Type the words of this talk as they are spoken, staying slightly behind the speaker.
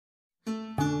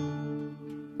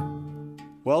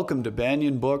Welcome to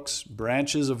Banyan Books,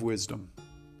 Branches of Wisdom,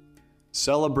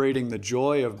 celebrating the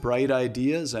joy of bright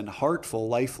ideas and heartful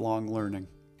lifelong learning.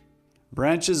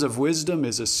 Branches of Wisdom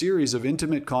is a series of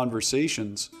intimate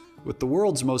conversations with the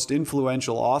world's most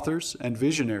influential authors and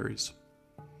visionaries.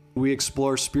 We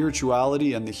explore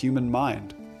spirituality and the human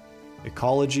mind,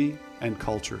 ecology and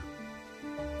culture.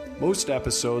 Most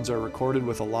episodes are recorded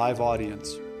with a live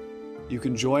audience. You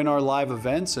can join our live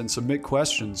events and submit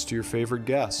questions to your favorite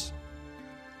guests.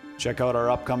 Check out our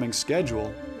upcoming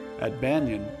schedule at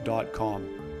banyan.com.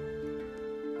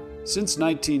 Since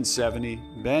 1970,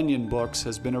 Banyan Books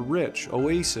has been a rich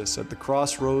oasis at the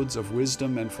crossroads of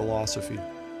wisdom and philosophy,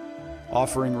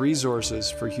 offering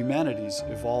resources for humanity's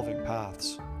evolving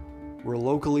paths. We're a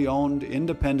locally owned,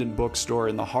 independent bookstore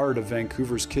in the heart of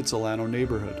Vancouver's Kitsilano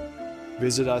neighborhood.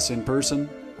 Visit us in person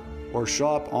or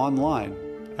shop online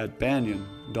at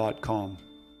banyan.com.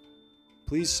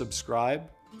 Please subscribe,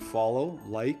 follow,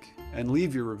 like, and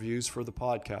leave your reviews for the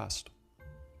podcast.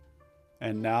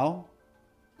 And now,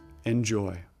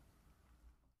 enjoy.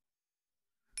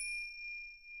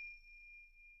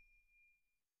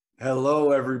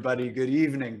 Hello, everybody. Good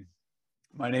evening.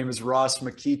 My name is Ross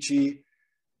McKeechee,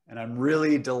 and I'm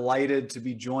really delighted to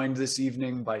be joined this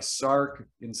evening by SARC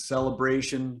in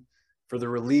celebration for the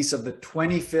release of the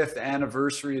 25th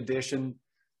anniversary edition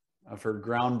of her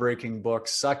groundbreaking book,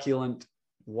 Succulent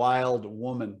Wild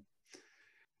Woman.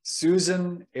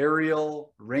 Susan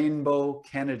Ariel Rainbow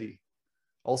Kennedy,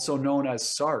 also known as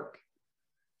SARC.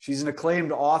 She's an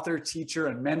acclaimed author, teacher,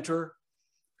 and mentor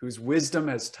whose wisdom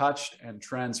has touched and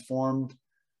transformed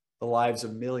the lives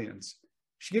of millions.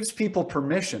 She gives people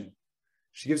permission.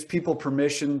 She gives people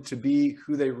permission to be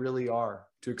who they really are,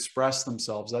 to express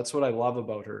themselves. That's what I love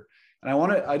about her. And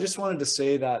I just wanted to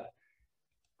say that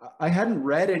I hadn't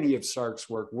read any of SARC's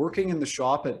work. Working in the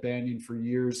shop at Banyan for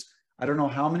years, I don't know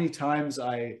how many times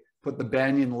I put the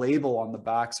Banyan label on the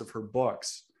backs of her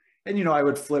books. And, I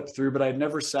would flip through, but I'd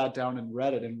never sat down and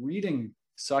read it. And reading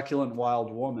Succulent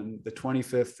Wild Woman, the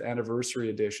 25th anniversary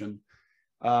edition,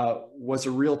 was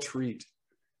a real treat.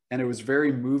 And it was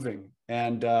very moving.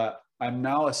 And I'm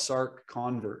now a SARC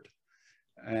convert.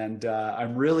 And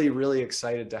I'm really, really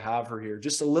excited to have her here.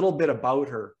 Just a little bit about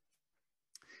her.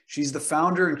 She's the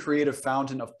founder and creative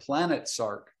fountain of Planet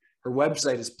SARC. Her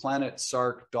website is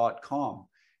planetsarc.com.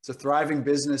 It's a thriving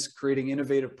business creating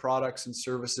innovative products and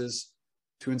services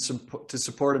to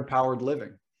support empowered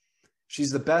living.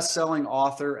 She's the best-selling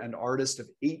author and artist of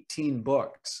 18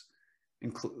 books,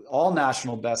 all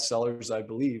national bestsellers, I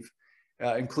believe,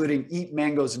 including Eat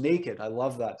Mangoes Naked. I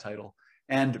love that title.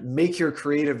 And Make Your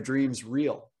Creative Dreams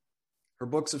Real. Her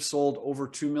books have sold over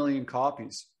 2 million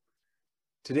copies.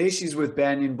 Today, she's with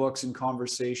Banyan Books in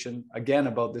conversation, again,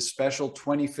 about this special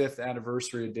 25th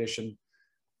anniversary edition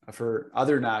of her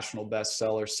other national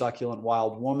bestseller, Succulent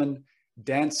Wild Woman,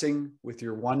 Dancing with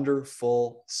Your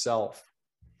Wonderful Self.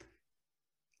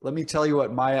 Let me tell you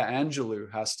what Maya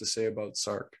Angelou has to say about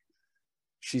SARC.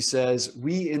 She says,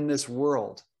 "We in this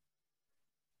world,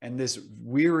 and this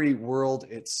weary world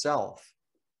itself,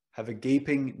 have a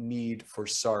gaping need for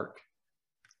SARC.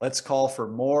 Let's call for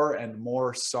more and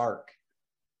more SARC."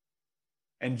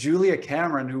 And Julia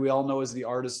Cameron, who we all know as the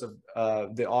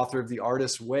author of The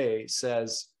Artist's Way,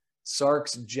 says,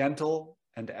 "SARC's gentle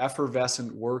and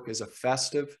effervescent work is a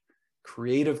festive,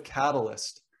 creative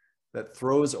catalyst that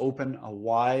throws open a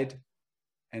wide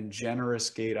and generous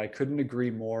gate." I couldn't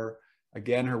agree more.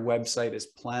 Again, her website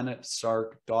is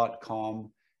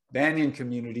planetsarc.com. Banyan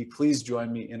community, please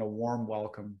join me in a warm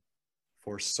welcome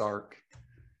for SARC.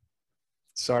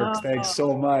 SARC, thanks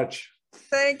so much.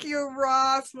 Thank you,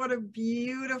 Ross. What a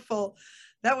beautiful,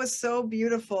 that was so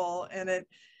beautiful. And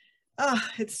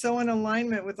it's so in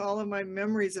alignment with all of my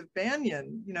memories of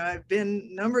Banyan. I've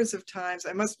been numbers of times.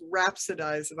 I must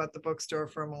rhapsodize about the bookstore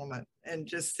for a moment and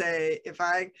just say,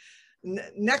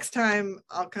 next time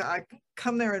I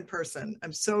come there in person.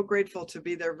 I'm so grateful to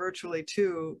be there virtually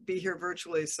too, be here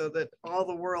virtually so that all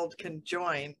the world can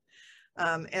join.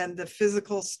 And the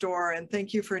physical store, and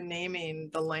thank you for naming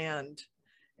the land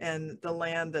and the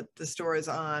land that the store is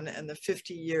on and the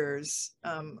 50 years.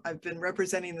 I've been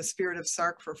representing the spirit of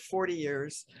SARC for 40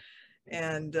 years.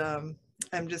 And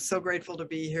I'm just so grateful to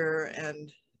be here.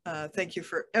 And thank you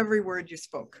for every word you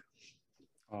spoke.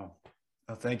 Oh,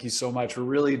 thank you so much. We're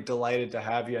really delighted to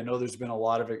have you. I know there's been a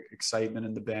lot of excitement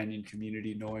in the Banyan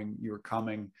community knowing you were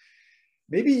coming.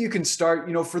 Maybe you can start,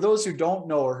 for those who don't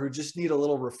know or who just need a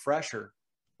little refresher,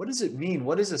 what does it mean?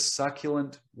 What is a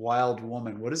succulent wild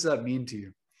woman? What does that mean to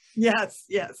you? Yes.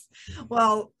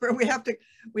 Well, we have to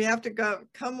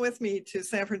come with me to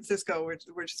San Francisco,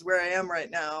 which is where I am right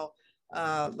now,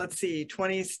 let's see,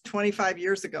 25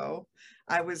 years ago.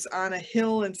 I was on a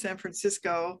hill in San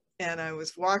Francisco and I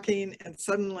was walking and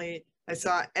suddenly I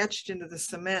saw etched into the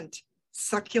cement,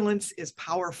 "Succulence is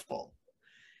powerful."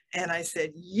 And I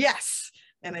said, yes.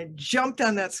 And I jumped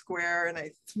on that square and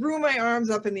I threw my arms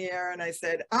up in the air and I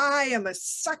said, I am a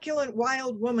succulent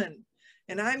wild woman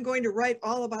and I'm going to write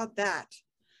all about that.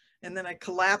 And then I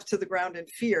collapsed to the ground in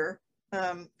fear,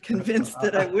 convinced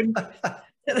that I wouldn't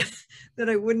that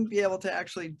I wouldn't be able to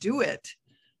actually do it.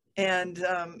 And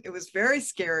it was very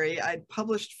scary. I'd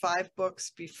published 5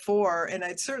 books before, and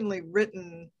I'd certainly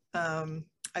written,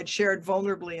 I'd shared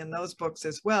vulnerably in those books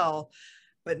as well,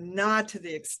 but not to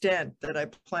the extent that I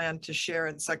planned to share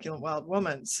in Succulent Wild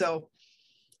Woman. So,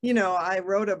 you know, I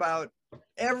wrote about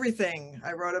everything.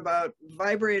 I wrote about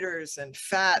vibrators and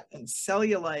fat and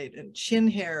cellulite and chin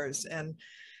hairs and,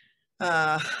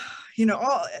 you know,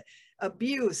 all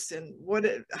abuse and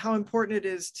how important it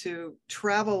is to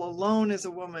travel alone as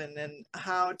a woman and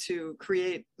how to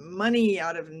create money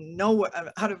out of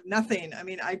nothing. I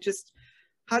mean,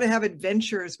 how to have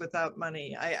adventures without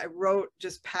money. I wrote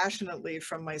just passionately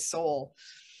from my soul.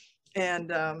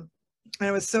 And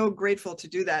I was so grateful to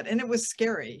do that. And it was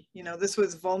scary. You know, this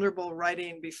was vulnerable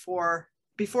writing before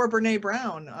Brene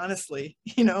Brown, honestly,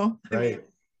 you know. Right. I mean,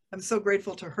 I'm so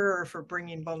grateful to her for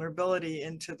bringing vulnerability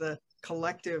into the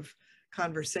collective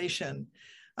conversation.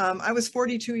 I was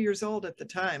 42 years old at the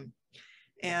time.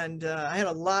 And I had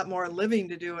a lot more living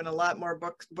to do and a lot more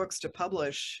books to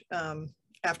publish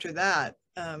after that.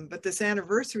 But this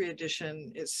anniversary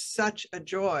edition is such a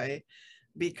joy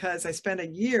because I spent a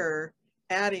year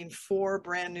adding 4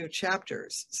 brand new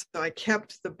chapters. So I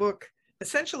kept the book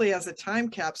essentially as a time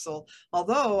capsule,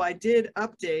 although I did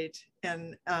update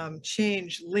and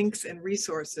change links and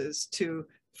resources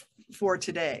for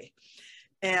today.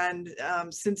 And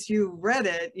since you read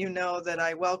it, you know that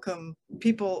I welcome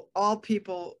all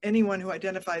people, anyone who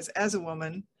identifies as a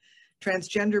woman,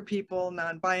 transgender people,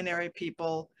 non-binary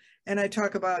people. And I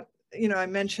talk about, you know, I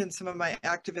mentioned some of my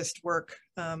activist work,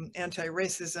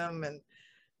 anti-racism, and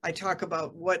I talk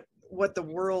about what the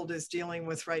world is dealing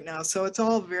with right now. So it's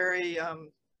all very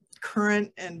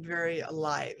current and very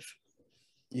alive.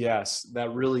 Yes,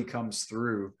 that really comes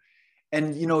through.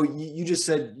 And, you know, you just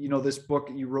said, you know, this book,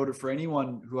 you wrote it for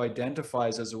anyone who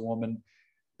identifies as a woman.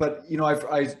 But, you know,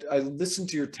 I listened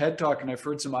to your TED Talk and I've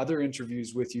heard some other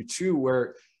interviews with you too,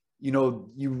 where, you know,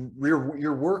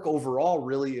 your work overall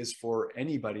really is for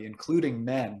anybody, including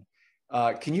men.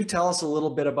 Can you tell us a little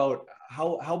bit about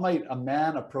how might a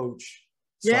man approach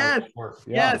work?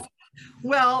 Yeah. Yes.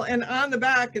 Well, and on the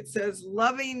back it says,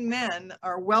 loving men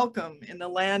are welcome in the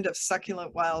land of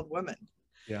succulent wild women.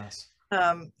 Yes.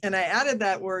 And I added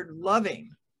that word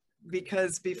loving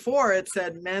because before it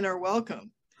said men are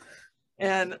welcome.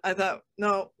 And I thought,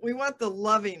 no, we want the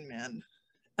loving men.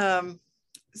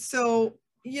 So,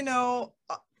 you know,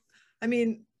 I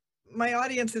mean, my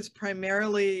audience has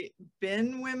primarily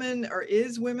been women or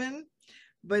is women,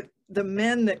 but the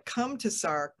men that come to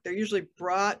SARC, they're usually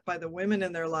brought by the women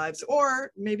in their lives,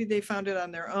 or maybe they found it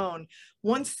on their own.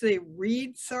 Once they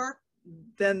read SARC,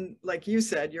 then like you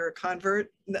said, you're a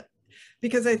convert.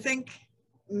 Because I think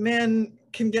men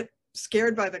can get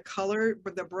scared by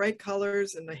the bright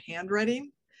colors and the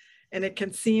handwriting. And it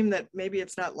can seem that maybe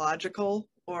it's not logical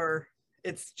or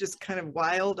it's just kind of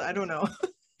wild. I don't know.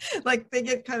 Like they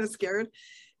get kind of scared.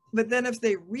 But then if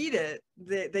they read it,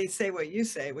 they say what you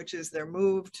say, which is they're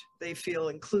moved, they feel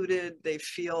included, they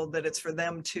feel that it's for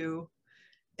them too.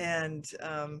 And,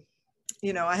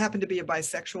 you know, I happen to be a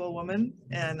bisexual woman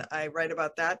and I write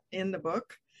about that in the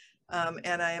book.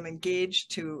 And I am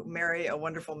engaged to marry a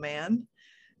wonderful man.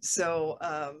 So,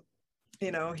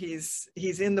 you know, he's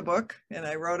in the book and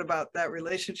I wrote about that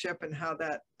relationship and how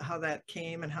that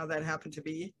came and how that happened to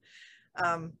be.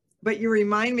 But you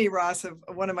remind me, Ross, of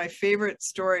one of my favorite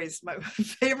stories. My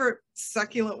favorite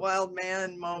succulent wild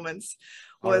man moments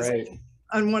was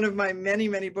on one of my many,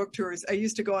 many book tours. I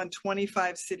used to go on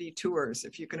 25 city tours,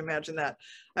 if you can imagine that.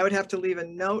 I would have to leave a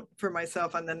note for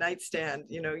myself on the nightstand.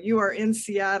 You know, you are in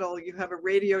Seattle, you have a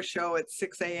radio show at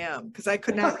 6 a.m. because I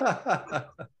could not remember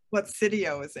what city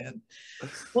I was in.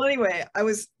 Well, anyway, I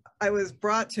was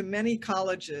brought to many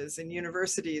colleges and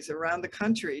universities around the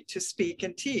country to speak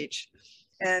and teach.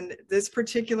 And this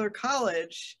particular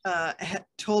college had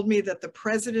told me that the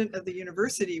president of the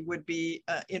university would be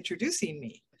introducing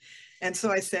me. And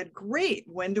so I said, great,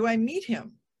 when do I meet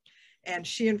him? And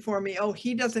she informed me, oh,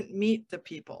 he doesn't meet the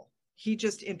people. He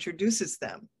just introduces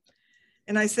them.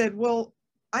 And I said, well,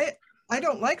 I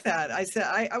don't like that. I said,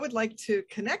 I would like to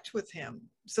connect with him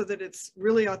so that it's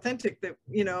really authentic that,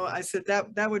 you know, I said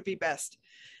that would be best.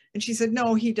 And she said,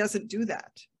 no, he doesn't do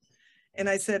that. And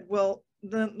I said, well,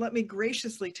 then let me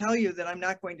graciously tell you that I'm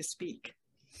not going to speak.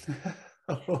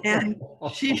 And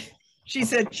she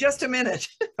said, just a minute.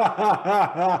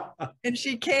 And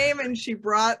she came and she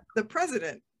brought the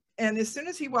president. And as soon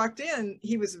as he walked in,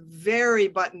 he was very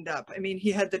buttoned up. I mean,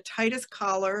 he had the tightest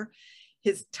collar.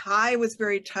 His tie was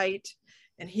very tight.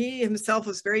 And he himself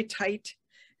was very tight.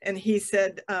 And he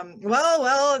said,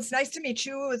 well, it's nice to meet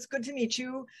you. It's good to meet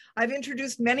you. I've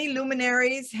introduced many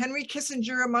luminaries, Henry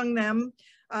Kissinger among them.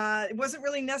 It wasn't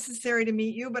really necessary to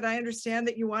meet you, but I understand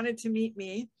that you wanted to meet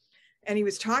me. And he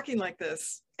was talking like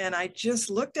this. And I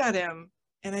just looked at him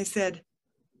and I said,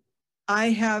 I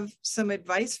have some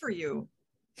advice for you.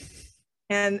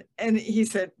 And he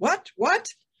said, what?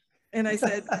 And I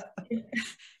said,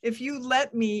 if you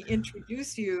let me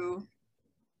introduce you,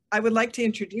 I would like to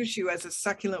introduce you as a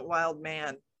succulent wild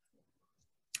man.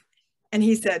 And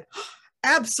he said,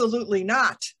 absolutely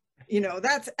not.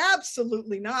 That's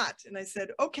absolutely not. And I said,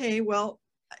 okay, well,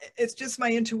 it's just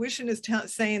my intuition is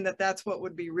saying that that's what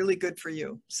would be really good for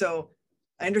you. So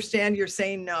I understand you're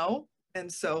saying no.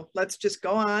 And so let's just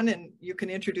go on and you can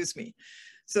introduce me.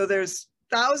 So there's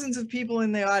thousands of people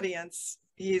in the audience.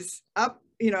 He's up,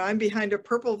 I'm behind a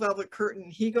purple velvet curtain.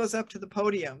 He goes up to the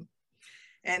podium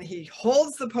and he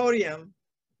holds the podium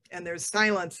and there's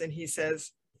silence. And he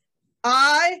says,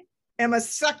 I am a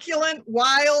succulent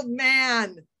wild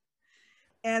man.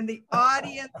 And the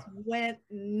audience went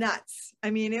nuts. I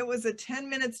mean, it was a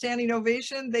 10-minute standing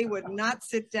ovation. They would not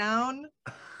sit down.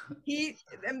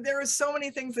 And there were so many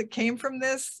things that came from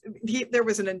this. There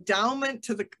was an endowment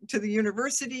to the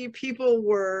university. People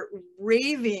were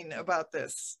raving about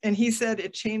this. And he said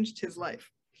it changed his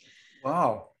life.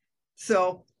 Wow.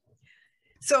 So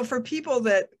for people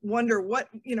that wonder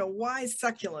why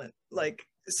succulent?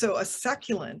 So a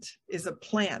succulent is a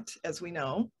plant, as we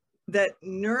know, that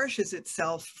nourishes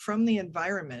itself from the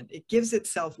environment. It gives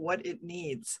itself what it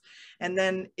needs. And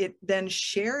then it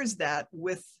shares that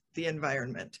with the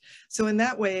environment. So in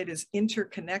that way, it is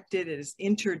interconnected, it is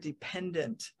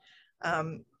interdependent.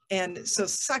 And so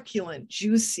succulent,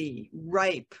 juicy,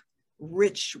 ripe,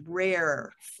 rich,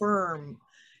 rare, firm,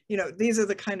 these are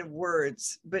the kind of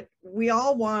words, but we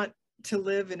all want to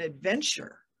live in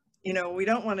adventure. We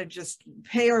don't want to just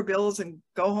pay our bills and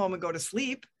go home and go to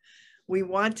sleep. We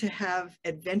want to have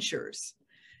adventures.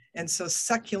 And so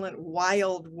succulent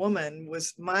wild woman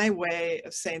was my way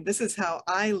of saying, this is how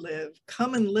I live.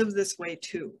 Come and live this way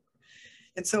too.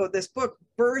 And so this book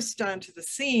burst onto the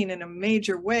scene in a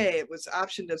major way. It was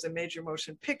optioned as a major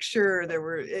motion picture.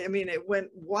 It went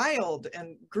wild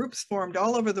and groups formed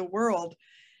all over the world.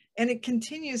 And it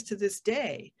continues to this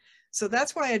day. So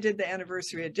that's why I did the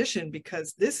anniversary edition,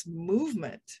 because this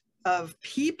movement of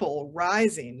people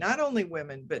rising, not only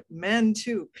women, but men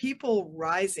too, people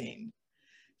rising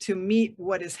to meet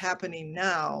what is happening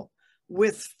now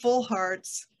with full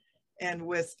hearts and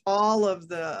with all of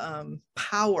the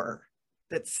power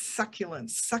that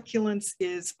succulence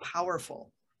is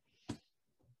powerful.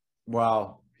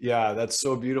 Wow. Yeah, that's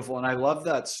so beautiful. And I love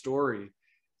that story.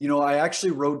 I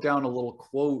actually wrote down a little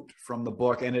quote from the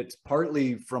book, and it's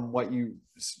partly from what you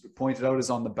pointed out is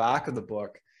on the back of the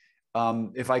book.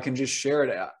 If I can just share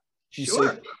it. You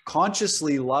Sure. say,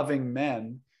 consciously loving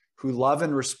men who love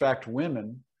and respect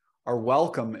women are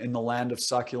welcome in the land of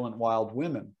succulent wild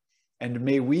women. And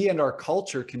may we and our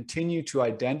culture continue to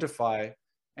identify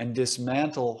and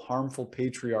dismantle harmful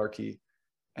patriarchy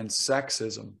and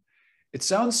sexism. It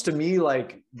sounds to me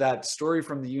like that story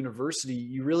from the university,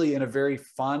 you really, in a very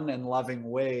fun and loving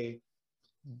way,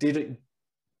 did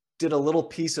a little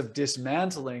piece of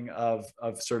dismantling of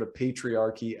sort of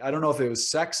patriarchy. I don't know if it was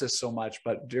sexist so much,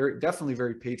 but definitely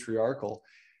very patriarchal.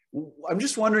 I'm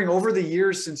just wondering, over the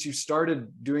years since you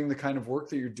started doing the kind of work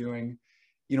that you're doing,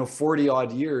 40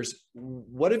 odd years,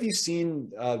 what have you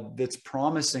seen that's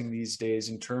promising these days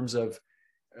in terms of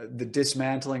the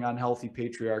dismantling unhealthy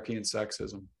patriarchy and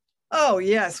sexism? Oh,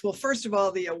 yes. Well, first of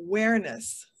all, the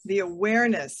awareness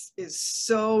is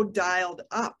so dialed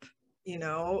up,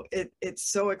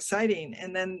 it's so exciting.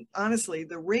 And then honestly,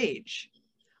 the rage,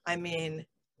 I mean,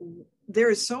 there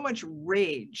is so much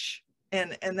rage.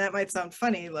 And that might sound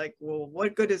funny, like, well,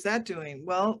 what good is that doing?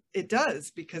 Well, it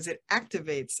does, because it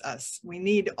activates us. We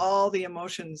need all the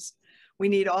emotions. We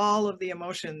need all of the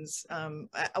emotions.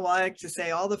 I like to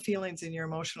say all the feelings in your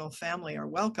emotional family are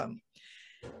welcome.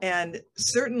 And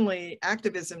certainly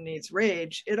activism needs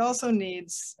rage. It also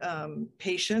needs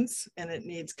patience, and it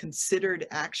needs considered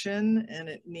action, and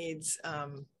it needs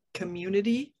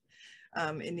community.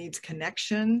 It needs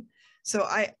connection. So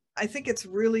I think it's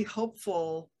really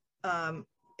hopeful.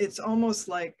 It's almost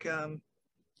like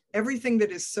everything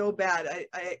that is so bad.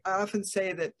 I often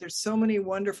say that there's so many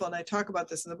wonderful, and I talk about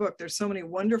this in the book, there's so many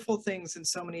wonderful things and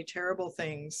so many terrible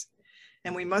things.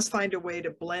 And we must find a way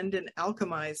to blend and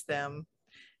alchemize them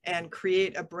and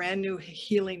create a brand new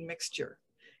healing mixture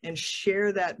and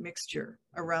share that mixture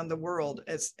around the world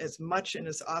as much and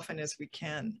as often as we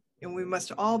can. And we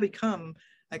must all become,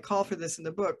 I call for this in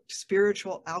the book,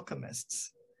 spiritual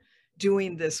alchemists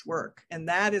doing this work. And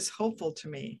that is hopeful to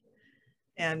me.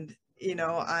 And, you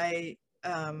know,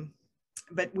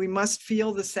 but we must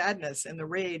feel the sadness and the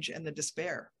rage and the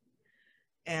despair.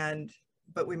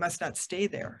 But we must not stay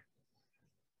there.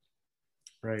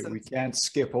 Right. We can't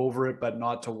skip over it, but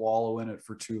not to wallow in it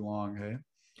for too long. Hey?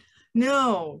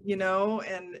 No, you know,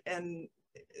 and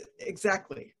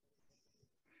exactly.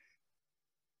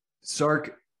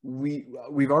 Sark,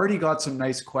 we've already got some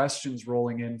nice questions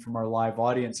rolling in from our live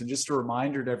audience. And just a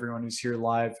reminder to everyone who's here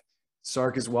live,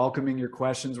 Sark is welcoming your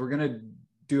questions. We're going to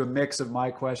do a mix of my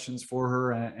questions for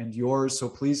her and yours. So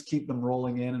please keep them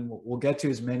rolling in, and we'll get to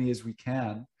as many as we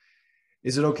can.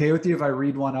 Is it okay with you if I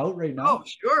read one out right now? Oh,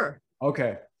 sure.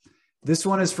 Okay. This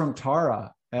one is from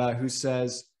Tara, who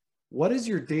says, what is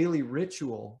your daily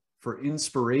ritual for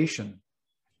inspiration?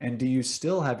 And do you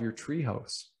still have your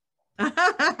treehouse?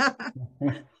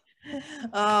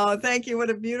 Oh, thank you. What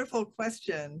a beautiful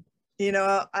question. You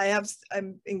know,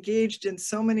 I'm engaged in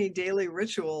so many daily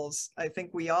rituals. I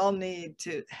think we all need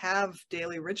to have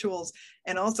daily rituals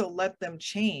and also let them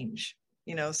change.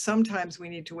 You know, sometimes we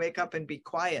need to wake up and be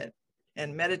quiet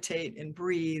and meditate and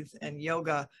breathe and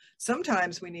yoga.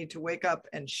 Sometimes we need to wake up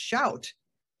and shout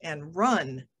and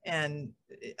run and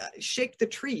shake the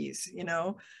trees, you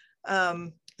know.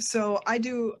 So I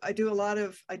do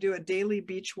a daily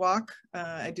beach walk.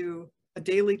 I do a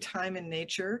daily time in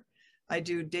nature. I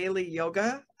do daily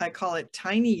yoga. I call it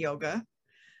tiny yoga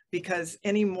because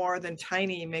any more than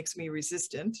tiny makes me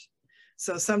resistant.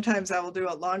 So sometimes I will do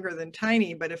it longer than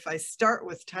tiny, but if I start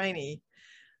with tiny,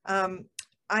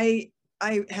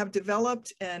 I have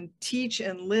developed and teach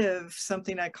and live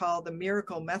something I call the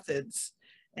miracle methods.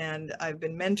 And I've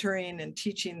been mentoring and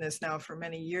teaching this now for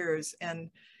many years. And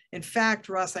in fact,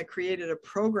 Ross, I created a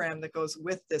program that goes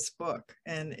with this book,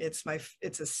 and it's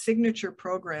a signature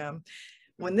program.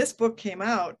 When this book came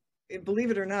out,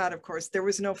 believe it or not, of course, there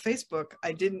was no Facebook.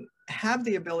 I didn't have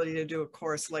the ability to do a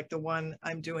course like the one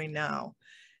I'm doing now.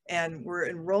 And we're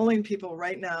enrolling people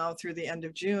right now through the end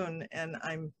of June, and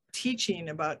I'm teaching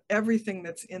about everything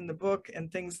that's in the book and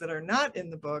things that are not in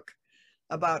the book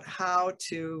about how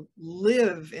to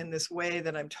live in this way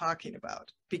that I'm talking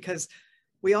about. Because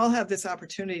we all have this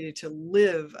opportunity to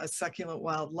live a succulent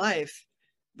wild life,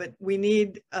 but we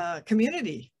need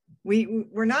community.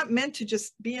 We're not meant to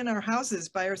just be in our houses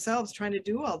by ourselves trying to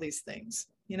do all these things.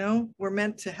 You know, we're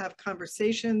meant to have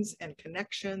conversations and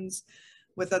connections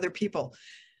with other people.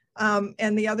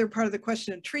 And the other part of the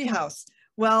question, a treehouse.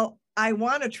 Well, I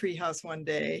want a treehouse one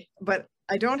day, but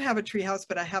I don't have a treehouse,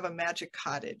 but I have a magic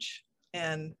cottage.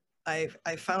 And I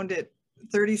found it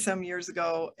 30 some years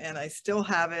ago, and I still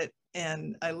have it,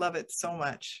 and I love it so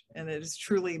much. And it is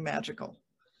truly magical.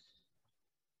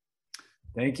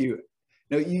 Thank you.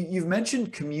 Now, you've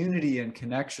mentioned community and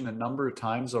connection a number of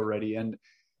times already. And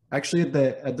actually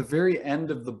at the very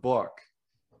end of the book,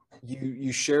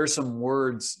 you share some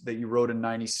words that you wrote in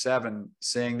 97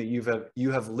 saying that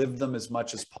you have lived them as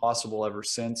much as possible ever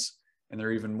since, and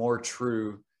they're even more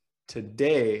true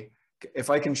today. If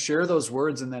I can share those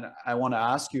words, and then I want to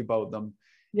ask you about them.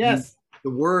 Yes.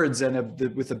 The words, and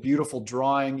with a beautiful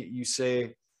drawing, you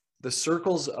say, the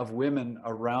circles of women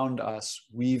around us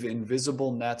weave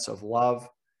invisible nets of love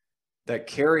that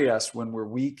carry us when we're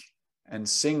weak and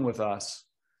sing with us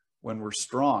when we're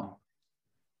strong.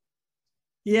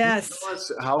 Yes. Can you tell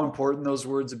us how important those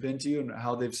words have been to you and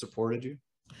how they've supported you?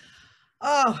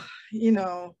 Oh, you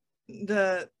know,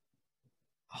 the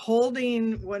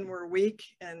holding when we're weak,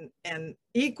 and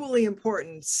equally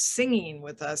important, singing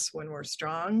with us when we're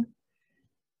strong.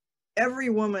 Every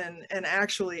woman, and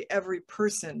actually every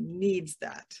person, needs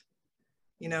that.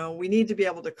 You know, we need to be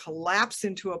able to collapse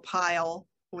into a pile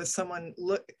with someone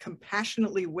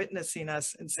compassionately witnessing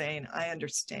us and saying, I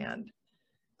understand,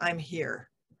 I'm here.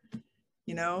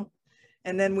 You know,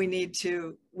 and then we need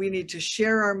to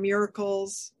share our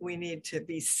miracles. We need to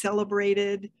be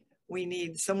celebrated. We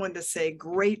need someone to say,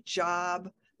 great job.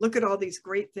 Look at all these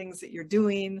great things that you're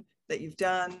doing, that you've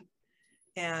done.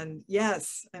 And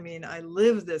yes, I mean, I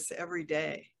live this every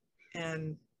day.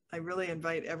 And I really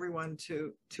invite everyone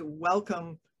to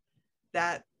welcome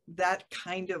that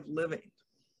kind of living.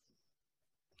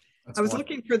 I was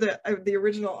looking for the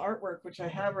original artwork, which I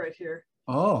have right here.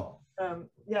 Oh.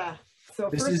 Yeah. So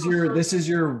this is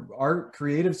your art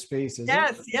creative space, is it?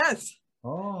 Yes, yes.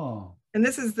 Oh. And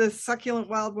this is the Succulent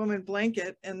Wild Woman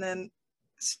blanket. And then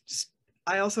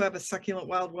I also have a Succulent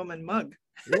Wild Woman mug.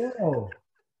 Whoa.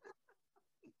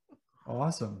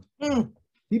 Awesome. Mm.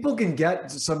 People can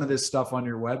get some of this stuff on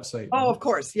your website. Oh, of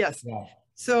course. Yes. Yeah.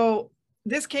 So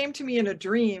this came to me in a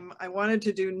dream. I wanted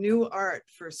to do new art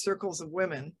for Circles of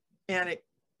Women. And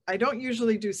I don't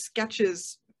usually do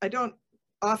sketches. I don't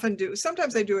often do,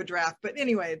 sometimes I do a draft, but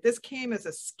anyway, this came as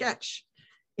a sketch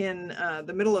in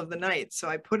the middle of the night. So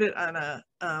I put it on a,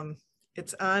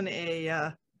 it's on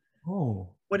a,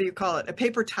 what do you call it? A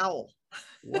paper towel.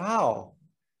 Wow.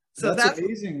 So that's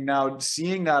amazing. Now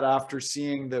seeing that after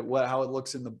seeing that, how it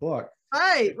looks in the book.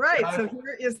 Right, right. So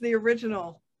here is the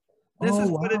original. This is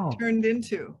what it turned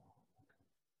into.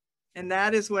 And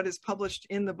that is what is published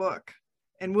in the book.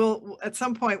 And we'll, at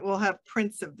some point, we'll have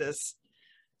prints of this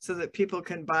so that people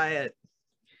can buy it.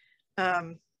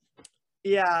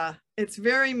 Yeah, it's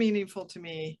very meaningful to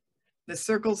me. The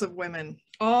Circles of Women,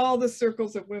 all the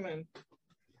Circles of Women.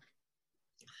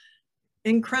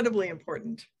 Incredibly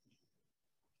important.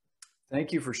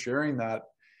 Thank you for sharing that.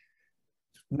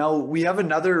 Now we have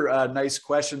another nice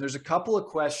question. There's a couple of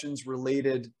questions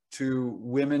related to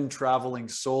women traveling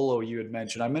solo you had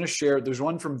mentioned. I'm going to share, there's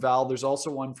one from Val, there's also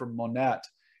one from Monette.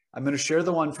 I'm going to share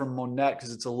the one from Monette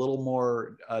because it's a little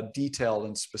more detailed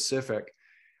and specific.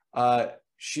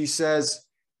 She says,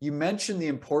 you mentioned the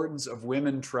importance of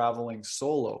women traveling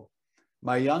solo.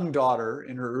 My young daughter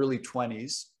in her early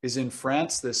 20s is in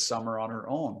France this summer on her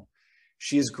own.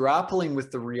 She is grappling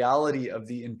with the reality of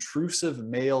the intrusive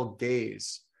male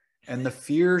gaze and the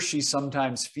fear she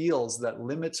sometimes feels that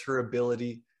limits her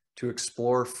ability to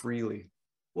explore freely.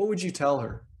 What would you tell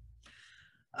her?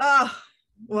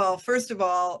 Well, first of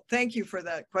all, thank you for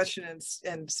that question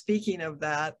and speaking of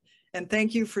that. And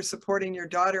thank you for supporting your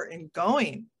daughter in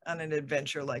going on an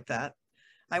adventure like that.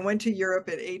 I went to Europe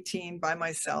at 18 by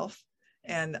myself,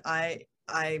 and I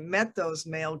met those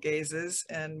male gazes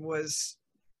and was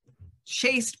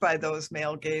chased by those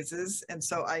male gazes. And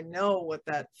so I know what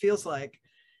that feels like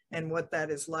and what that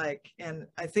is like. And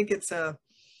I think it's a,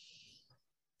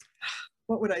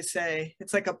 what would I say?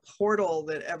 It's like a portal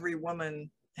that every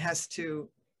woman has to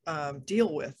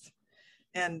deal with.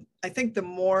 And I think the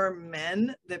more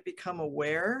men that become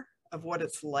aware of what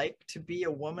it's like to be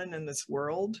a woman in this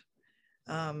world,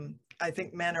 I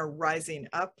think men are rising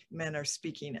up, men are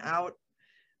speaking out.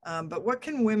 But what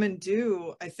can women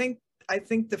do? I think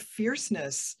the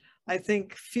fierceness,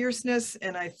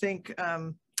 and I think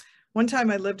one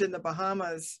time I lived in the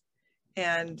Bahamas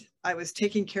and I was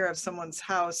taking care of someone's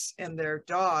house and their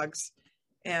dogs.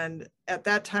 And at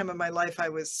that time of my life, I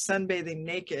was sunbathing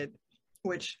naked,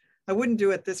 which I wouldn't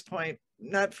do at this point,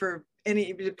 not for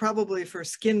any, probably for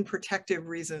skin protective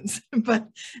reasons. But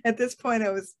at this point I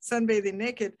was sunbathing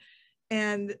naked,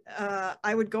 and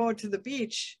I would go out to the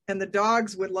beach and the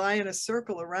dogs would lie in a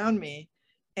circle around me.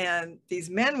 And these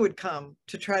men would come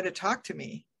to try to talk to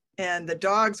me, and the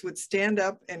dogs would stand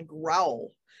up and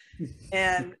growl.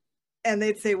 And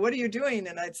they'd say, "What are you doing?"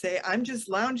 And I'd say, "I'm just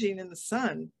lounging in the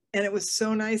sun." And it was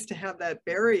so nice to have that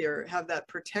barrier, have that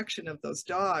protection of those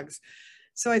dogs.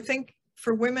 So I think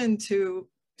for women to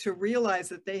realize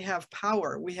that they have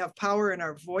power. We have power in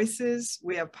our voices.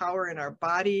 We have power in our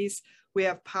bodies. We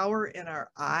have power in our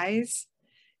eyes.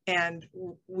 And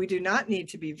we do not need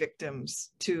to be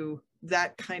victims to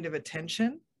that kind of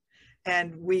attention.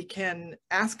 And we can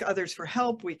ask others for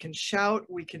help. We can shout.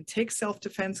 We can take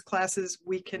self-defense classes.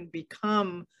 We can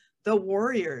become the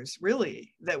warriors,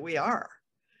 really, that we are.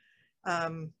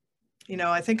 You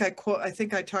know, I think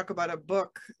I talk about a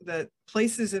book that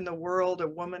Places in the World a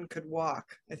Woman Could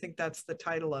Walk. I think that's the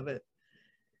title of it.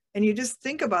 And you just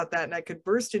think about that, and I could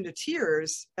burst into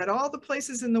tears at all the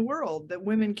places in the world that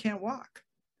women can't walk,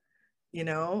 you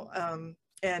know?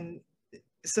 And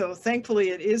so thankfully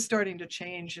it is starting to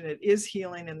change, and it is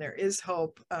healing, and there is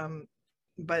hope.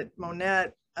 But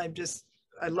Monette, I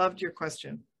loved your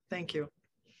question. Thank you.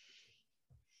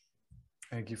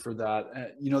 Thank you for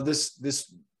that. You know, this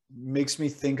makes me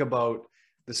think about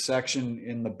the section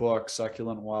in the book,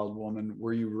 Succulent Wild Woman,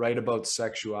 where you write about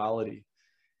sexuality.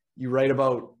 You write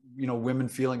about, you know, women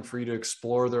feeling free to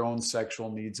explore their own sexual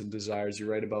needs and desires.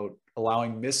 You write about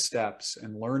allowing missteps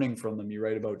and learning from them. You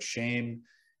write about shame,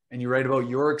 and you write about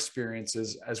your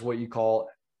experiences as what you call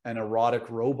an erotic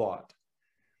robot.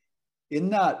 In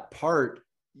that part,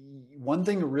 one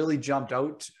thing that really jumped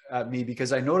out at me,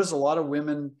 because I noticed a lot of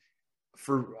women,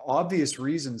 for obvious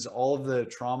reasons, all of the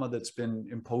trauma that's been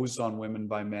imposed on women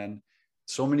by men,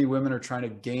 so many women are trying to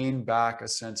gain back a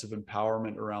sense of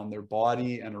empowerment around their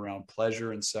body and around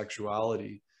pleasure and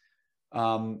sexuality.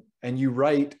 And you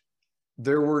write,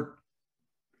 there were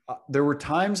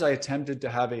times I attempted to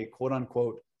have a quote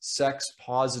unquote sex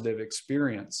positive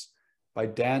experience by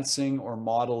dancing or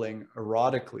modeling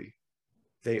erotically.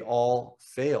 They all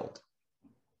failed.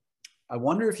 I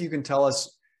wonder if you can tell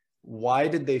us, why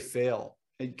did they fail?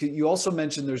 You also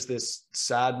mentioned there's this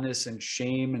sadness and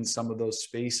shame in some of those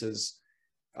spaces.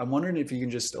 I'm wondering if you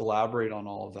can just elaborate on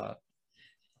all of that.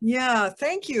 Yeah,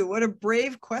 thank you. What a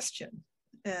brave question.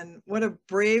 And what a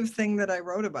brave thing that I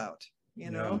wrote about,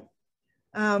 you know?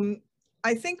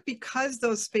 I think because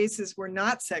those spaces were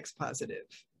not sex positive,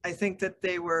 I think that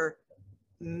they were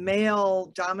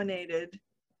male dominated.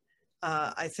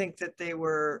 I think that they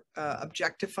were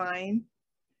objectifying,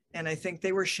 and I think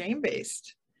they were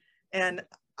shame-based. And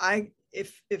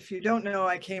if you don't know,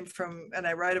 I came from, and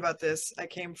I write about this, I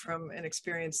came from an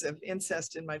experience of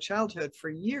incest in my childhood for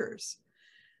years.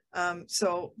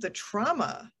 So the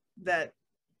trauma that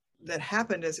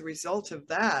happened as a result of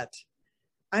that,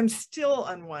 I'm still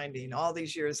unwinding all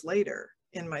these years later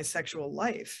in my sexual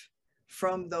life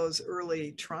from those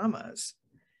early traumas.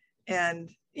 And,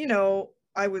 you know,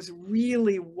 I was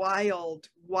really wild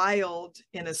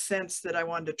in a sense that I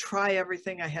wanted to try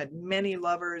everything. I had many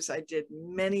lovers. I did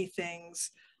many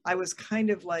things. I was kind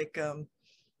of like,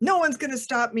 no one's going to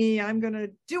stop me. I'm going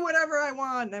to do whatever I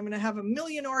want. And I'm going to have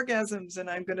 1,000,000 orgasms and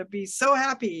I'm going to be so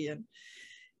happy. And,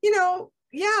 you know,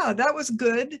 yeah, that was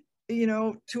good, you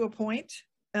know, to a point.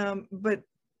 But,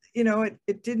 you know,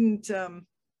 it didn't,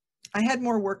 I had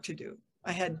more work to do.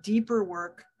 I had deeper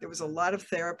work. There was a lot of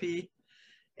therapy,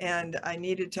 and I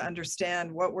needed to understand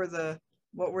what were the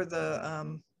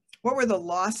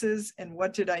losses and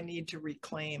what did I need to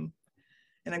reclaim.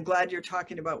 And I'm glad you're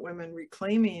talking about women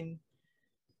reclaiming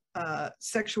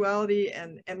sexuality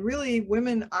and really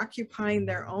women occupying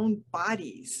their own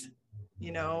bodies,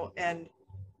 you know. And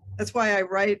that's why I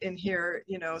write in here,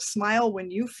 you know, smile when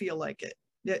you feel like it.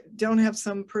 Don't have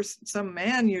some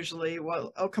man usually,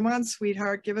 well, oh, come on,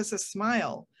 sweetheart, give us a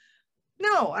smile.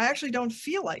 No, I actually don't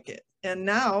feel like it. And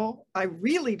now I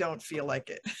really don't feel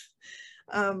like it.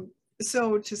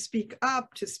 So to speak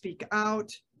up, to speak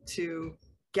out, to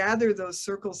gather those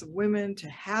circles of women, to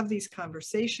have these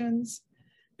conversations,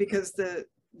 because the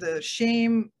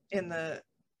shame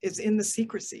is in the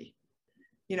secrecy.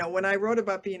 You know, when I wrote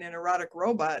about being an erotic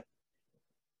robot,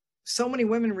 so many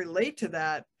women relate to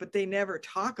that, but they never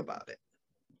talk about it.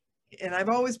 And I've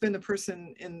always been the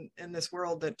person in this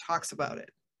world that talks about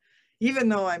it. Even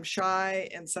though I'm shy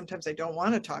and sometimes I don't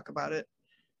want to talk about it,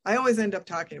 I always end up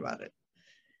talking about it.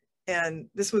 And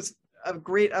this was a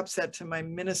great upset to my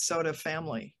Minnesota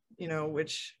family, you know,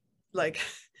 which, like,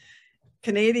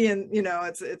 Canadian, you know,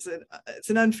 it's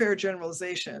an unfair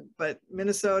generalization, but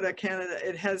Minnesota, Canada,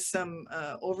 it has some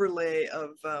overlay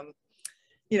of,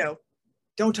 you know,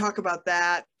 don't talk about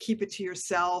that, keep it to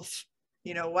yourself.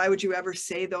 You know, why would you ever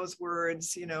say those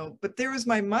words, you know? But there was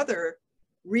my mother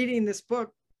reading this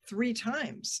book 3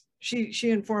 times.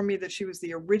 She informed me that she was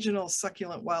the original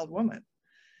Succulent Wild Woman.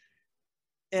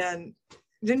 And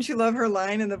didn't you love her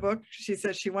line in the book? She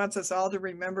says she wants us all to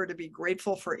remember to be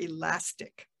grateful for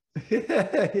elastic.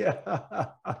 Yeah.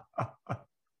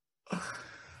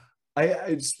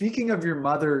 I speaking of your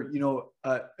mother, you know,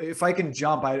 if I can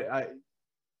jump,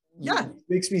 Yeah, it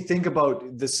makes me think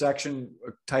about the section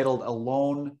titled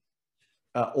 "Alone,"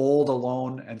 old,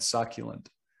 alone, and succulent.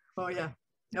 oh yeah,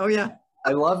 oh yeah.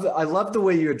 I love the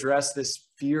way you address this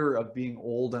fear of being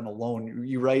old and alone.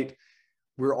 You write,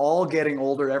 we're all getting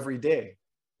older every day.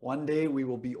 One day we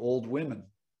will be old women.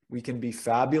 We can be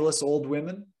fabulous old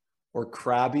women or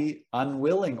crabby,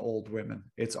 unwilling old women.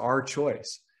 It's our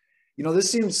choice. You know, this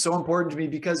seems so important to me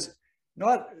because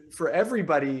not for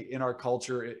everybody in our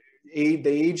culture, the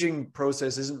aging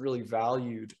process isn't really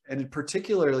valued. And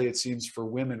particularly it seems for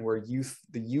women where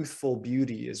the youthful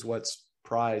beauty is what's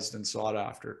prized and sought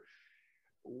after.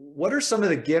 What are some of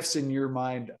the gifts in your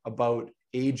mind about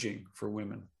aging for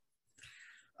women?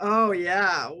 Oh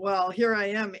yeah, well, here I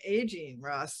am aging,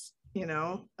 Ross, you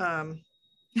know.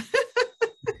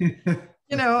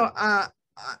 You know,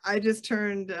 I just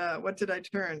turned, what did I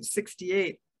turn?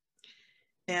 68.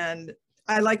 And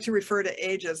I like to refer to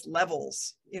age as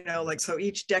levels, you know, like, so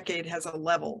each decade has a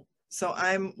level. So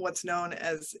I'm what's known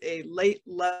as a late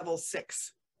level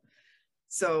 6.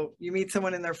 So you meet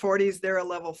someone in their 40s, they're a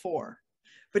level 4.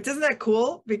 But isn't that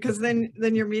cool? Because then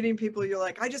you're meeting people, you're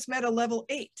like, I just met a level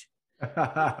 8.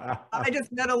 I just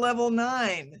met a level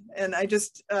 9. And I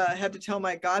just had to tell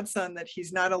my godson that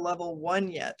he's not a level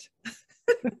 1 yet.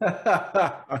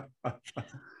 But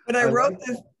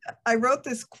I wrote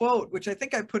this quote, which I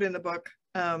think I put in the book.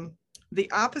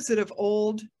 The opposite of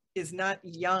old is not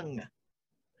young.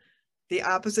 The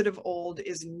opposite of old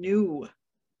is new.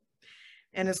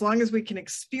 And as long as we can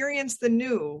experience the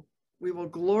new, we will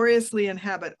gloriously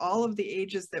inhabit all of the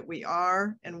ages that we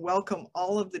are and welcome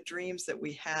all of the dreams that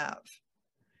we have.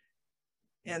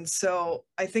 And so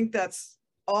I think that's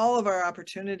all of our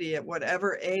opportunity at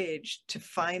whatever age to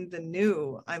find the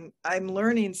new. I'm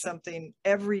learning something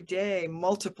every day,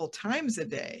 multiple times a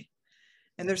day.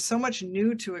 And there's so much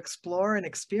new to explore and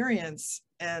experience.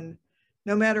 And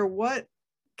no matter what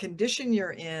condition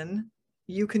you're in,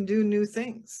 you can do new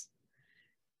things.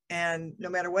 And no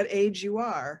matter what age you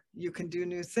are, you can do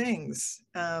new things.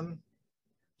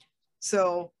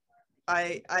 So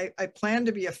I plan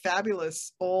to be a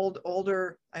fabulous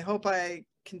older. I hope I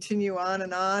continue on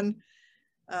and on.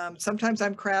 Sometimes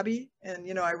I'm crabby, and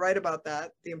you know, I write about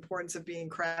that, the importance of being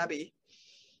crabby.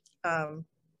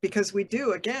 Because we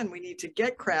need to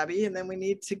get crabby, and then we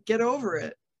need to get over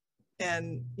it.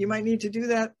 And you might need to do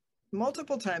that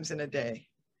multiple times in a day.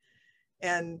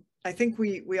 And I think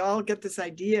we all get this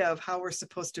idea of how we're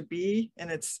supposed to be,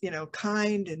 and it's, you know,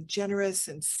 kind and generous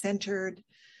and centered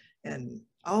and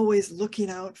always looking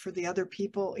out for the other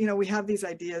people. You know, we have these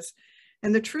ideas,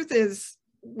 and the truth is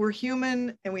we're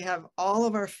human, and we have all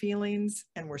of our feelings,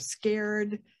 and we're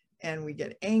scared, and we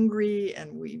get angry,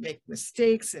 and we make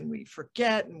mistakes, and we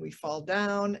forget, and we fall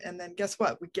down, and then guess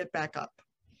what? We get back up.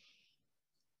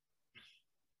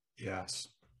 Yes.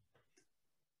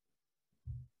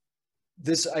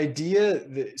 This idea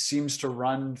that seems to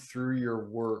run through your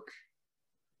work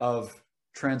of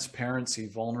transparency,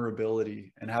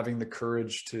 vulnerability, and having the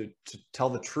courage to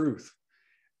tell the truth.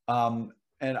 And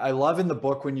I love in the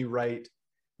book when you write,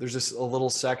 there's just a little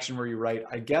section where you write,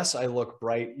 I guess I look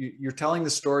bright. You're telling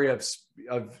the story of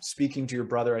speaking to your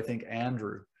brother, I think,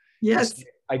 Andrew. Yes.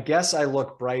 I guess I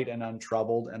look bright and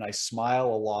untroubled, and I smile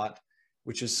a lot,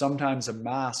 which is sometimes a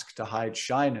mask to hide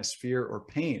shyness, fear, or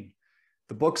pain.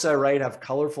 The books I write have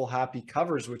colorful, happy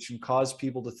covers, which can cause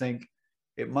people to think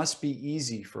it must be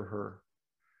easy for her.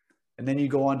 And then you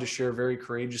go on to share very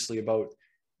courageously about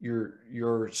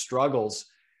your struggles.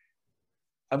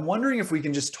 I'm wondering if we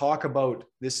can just talk about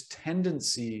this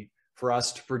tendency for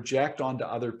us to project onto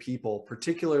other people,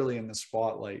 particularly in the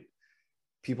spotlight,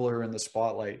 people who are in the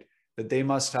spotlight, that they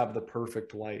must have the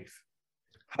perfect life.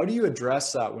 How do you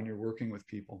address that when you're working with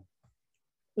people?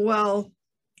 Well,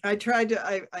 I tried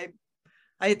to,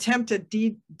 I attempt a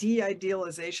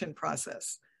de-idealization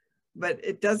process, but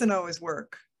it doesn't always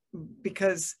work,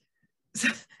 because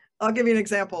I'll give you an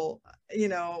example. You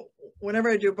know,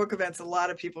 whenever I do book events, a lot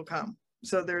of people come.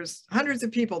 So there's hundreds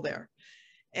of people there.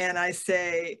 And I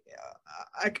say,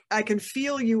 I can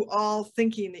feel you all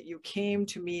thinking that you came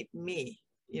to meet me.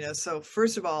 You know, so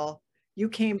first of all, you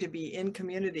came to be in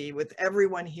community with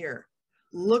everyone here.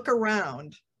 Look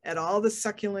around at all the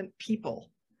succulent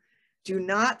people. Do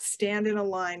not stand in a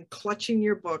line clutching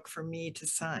your book for me to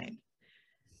sign.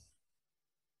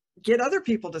 Get other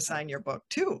people to sign your book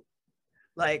too.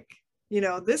 Like, you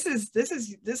know, this is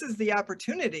the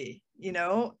opportunity, you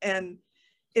know, and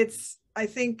it's, I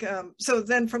think, so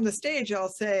then from the stage, I'll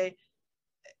say,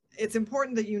 it's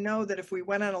important that you know that if we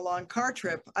went on a long car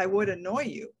trip, I would annoy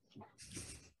you.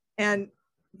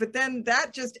 But then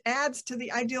that just adds to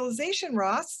the idealization,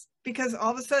 Ross, because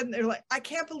all of a sudden they're like, I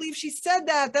can't believe she said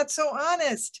that. That's so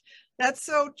honest. That's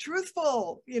so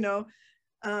truthful, you know?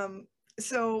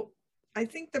 So I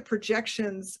think the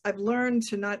projections, I've learned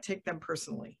to not take them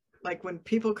personally. Like when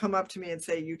people come up to me and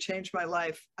say, you changed my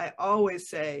life, I always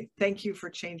say, thank you for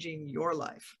changing your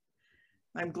life.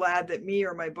 I'm glad that me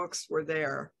or my books were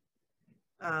there.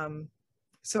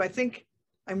 So I think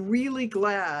I'm really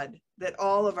glad that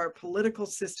all of our political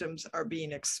systems are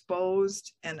being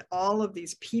exposed, and all of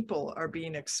these people are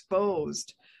being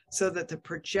exposed so that the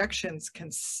projections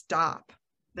can stop.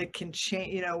 They can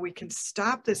change, you know, we can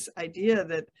stop this idea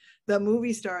that the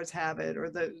movie stars have it,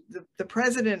 or the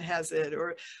president has it,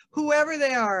 or whoever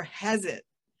they are has it.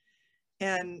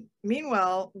 And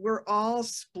meanwhile, we're all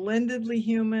splendidly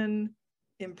human,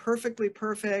 imperfectly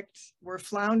perfect. We're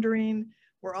floundering.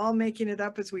 We're all making it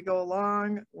up as we go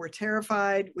along. We're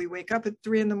terrified. We wake up at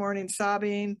 3 a.m.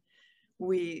 sobbing.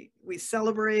 We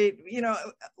celebrate, you know,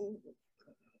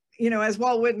 as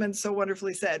Walt Whitman so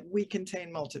wonderfully said, we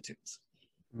contain multitudes.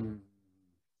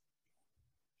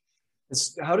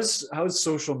 How has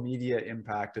social media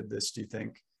impacted this, do you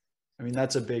think? I mean,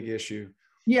 that's a big issue.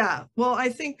 Yeah, well, I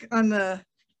think on the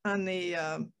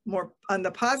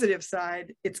positive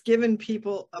side, it's given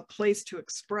people a place to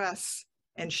express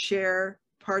and share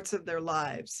parts of their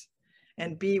lives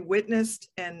and be witnessed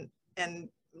and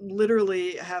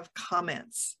literally have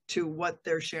comments to what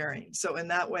they're sharing. So in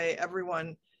that way,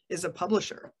 everyone is a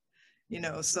publisher.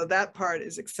 so that part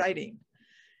is exciting.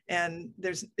 And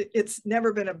it's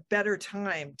never been a better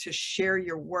time to share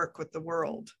your work with the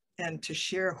world and to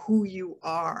share who you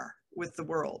are with the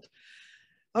world.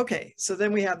 Okay, so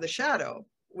then we have the shadow,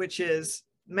 which is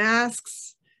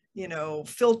masks,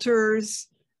 filters,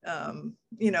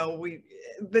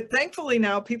 but thankfully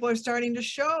now people are starting to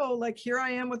show, like, here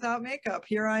I am without makeup.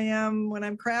 Here I am when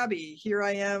I'm crabby. Here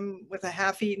I am with a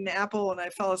half-eaten apple and I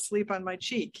fell asleep on my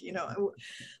cheek.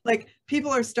 Like,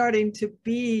 people are starting to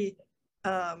be,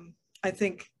 I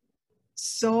think,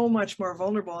 so much more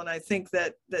vulnerable. And I think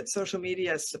that social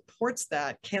media supports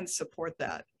that, can support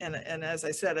that. And as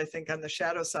I said, I think on the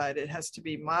shadow side, it has to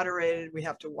be moderated. We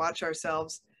have to watch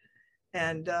ourselves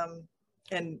and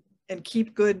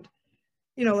keep good,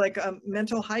 like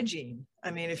mental hygiene. I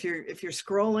mean, if you're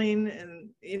scrolling and,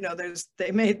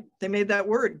 they made that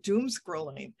word, doom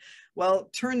scrolling. Well,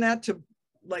 turn that to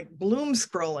like bloom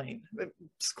scrolling.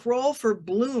 Scroll for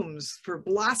blooms, for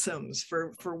blossoms,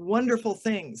 for wonderful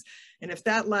things. And if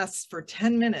that lasts for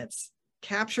 10 minutes,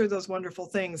 capture those wonderful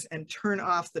things and turn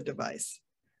off the device.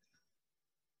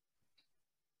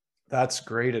 That's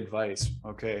great advice.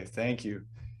 Okay, thank you.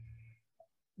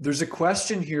 There's a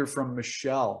question here from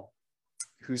Michelle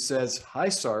who says, "Hi,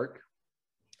 Sark.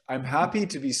 I'm happy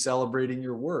to be celebrating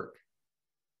your work.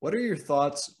 What are your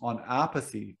thoughts on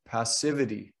apathy,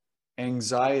 passivity,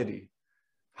 anxiety?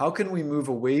 How can we move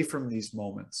away from these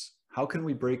moments? How can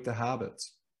we break the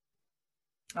habits?"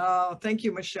 Oh, thank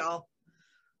you, Michelle.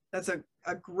 That's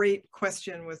a great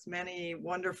question with many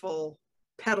wonderful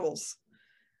petals.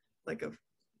 Like,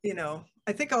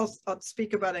 I think I'll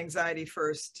speak about anxiety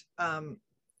first.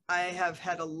 I have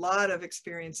had a lot of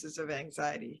experiences of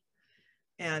anxiety,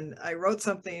 and I wrote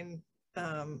something,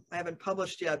 I haven't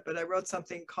published yet, but I wrote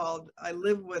something called "I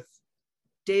Live with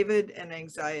David and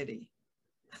Anxiety,"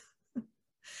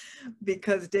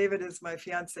 because David is my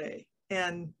fiance,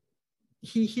 and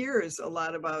he hears a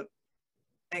lot about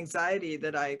anxiety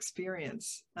that I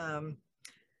experience. And,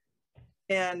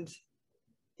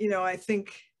 I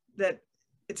think that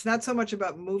it's not so much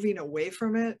about moving away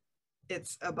from it.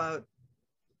 It's about,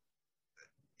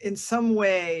 in some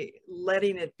way,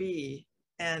 letting it be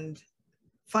and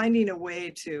finding a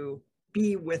way to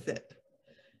be with it,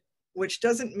 which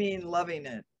doesn't mean loving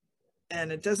it.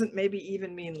 And it doesn't maybe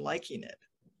even mean liking it,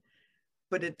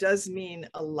 but it does mean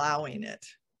allowing it.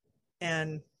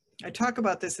 And I talk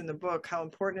about this in the book, how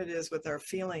important it is with our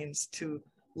feelings to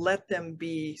let them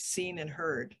be seen and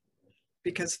heard,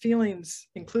 because feelings,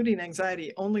 including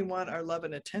anxiety, only want our love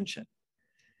and attention.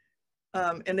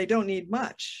 And they don't need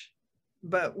much,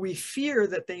 but we fear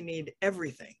that they need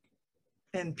everything.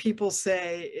 And people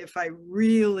say, if I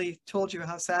really told you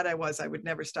how sad I was, I would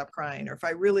never stop crying. Or if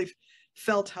I really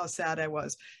felt how sad I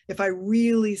was, if I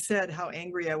really said how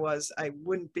angry I was, I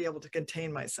wouldn't be able to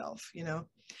contain myself,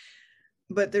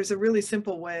 But there's a really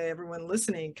simple way everyone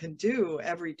listening can do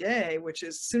every day, which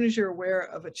is, as soon as you're aware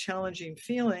of a challenging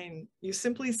feeling, you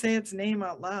simply say its name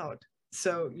out loud.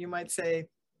 So you might say,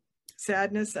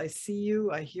 "Sadness, I see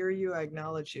you, I hear you, I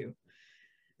acknowledge you."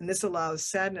 And this allows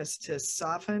sadness to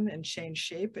soften and change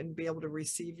shape and be able to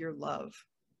receive your love.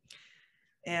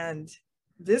 And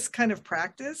this kind of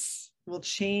practice will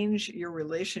change your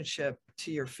relationship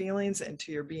to your feelings and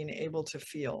to your being able to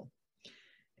feel.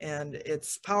 And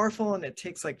it's powerful, and it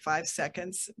takes like 5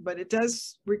 seconds, but it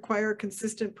does require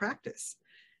consistent practice.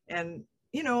 And,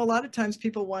 a lot of times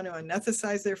people want to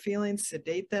anesthetize their feelings,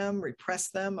 sedate them,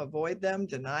 repress them, avoid them,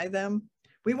 deny them.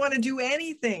 We want to do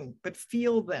anything but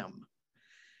feel them.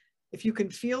 If you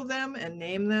can feel them and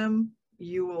name them,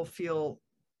 you will feel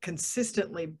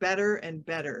consistently better and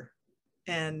better.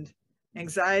 And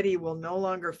anxiety will no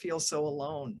longer feel so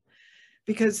alone,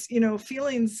 because,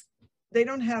 feelings, they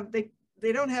don't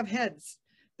have heads.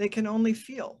 They can only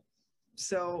feel.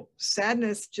 So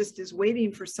sadness just is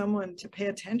waiting for someone to pay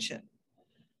attention.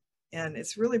 And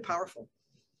it's really powerful.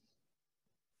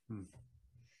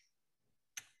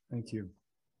 Thank you.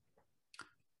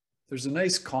 There's a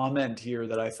nice comment here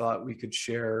that I thought we could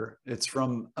share. It's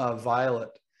from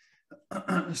Violet,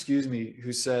 excuse me,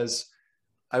 who says,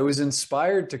 "I was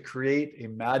inspired to create a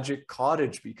magic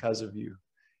cottage because of you.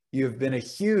 You have been a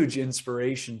huge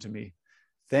inspiration to me.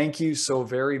 Thank you so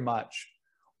very much.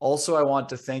 Also, I want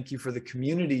to thank you for the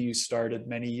community you started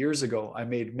many years ago. I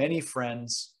made many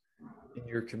friends in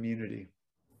your community."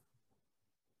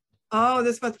 Oh,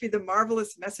 this must be the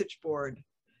Marvelous Message Board.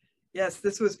 Yes,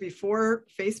 this was before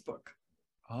Facebook.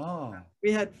 Oh.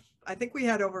 I think we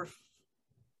had over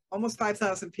almost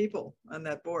 5,000 people on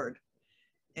that board.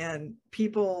 And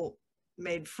people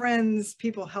made friends,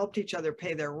 people helped each other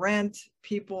pay their rent,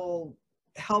 people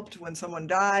helped when someone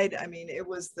died. I mean, it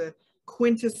was the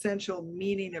quintessential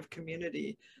meaning of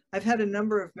community. I've had a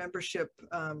number of membership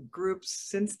groups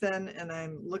since then, and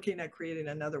I'm looking at creating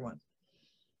another one.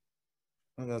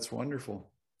 Oh, that's wonderful.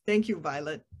 Thank you,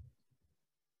 Violet.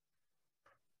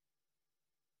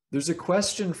 There's a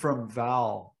question from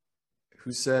Val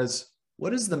who says,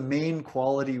 what is the main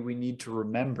quality we need to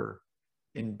remember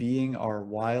in being our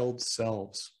wild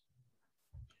selves?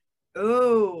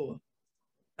 Oh,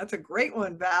 that's a great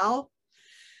one, Val.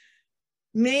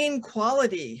 Main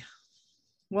quality.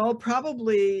 Well,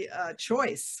 probably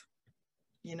choice,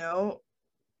 you know,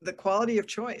 the quality of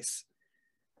choice,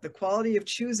 the quality of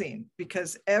choosing,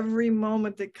 because every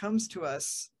moment that comes to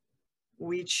us,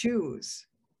 we choose.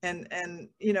 And,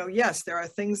 you know, yes, there are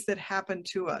things that happen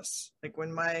to us. Like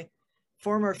when my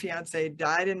former fiance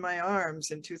died in my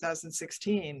arms in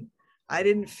 2016, I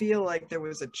didn't feel like there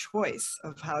was a choice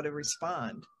of how to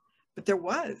respond, but there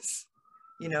was,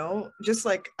 you know, just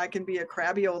like I can be a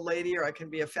crabby old lady or I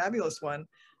can be a fabulous one.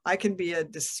 I can be a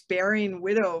despairing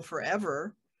widow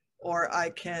forever, or I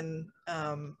can,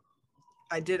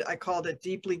 I called it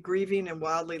deeply grieving and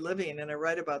wildly living. And I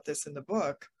write about this in the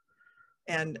book.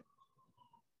 And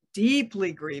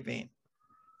deeply grieving,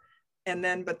 and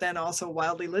then, but then also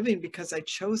wildly living because I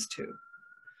chose to.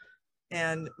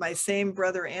 And my same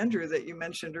brother, Andrew, that you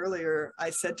mentioned earlier, I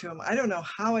said to him, I don't know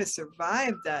how I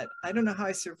survived that. I don't know how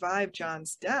I survived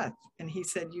John's death. And he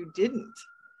said, you didn't.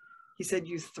 He said,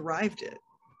 you thrived it.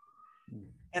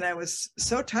 And I was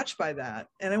so touched by that.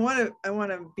 And I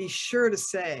want to be sure to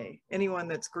say, anyone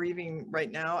that's grieving right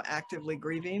now, actively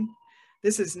grieving,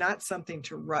 this is not something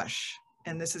to rush.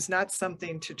 And this is not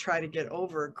something to try to get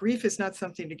over. Grief is not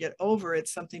something to get over,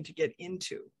 it's something to get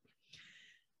into.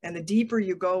 And the deeper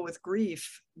you go with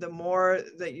grief, the more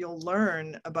that you'll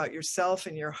learn about yourself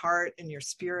and your heart and your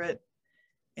spirit.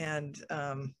 And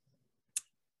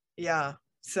yeah,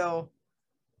 so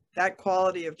that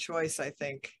quality of choice, I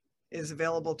think, is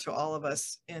available to all of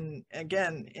us in,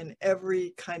 again, in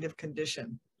every kind of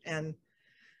condition. And,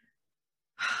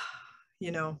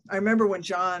 you know, I remember when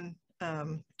John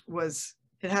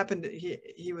he happened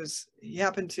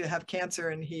to have cancer,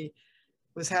 and he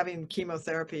was having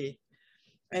chemotherapy,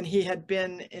 and he had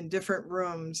been in different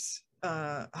rooms,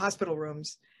 hospital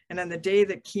rooms. And on the day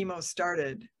that chemo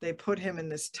started, they put him in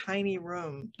this tiny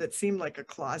room that seemed like a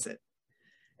closet,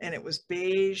 and it was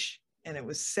beige and it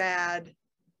was sad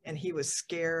and he was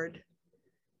scared.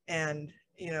 And,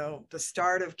 you know, the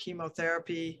start of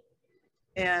chemotherapy,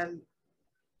 and,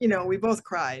 you know, we both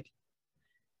cried.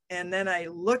 And then I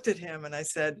looked at him and I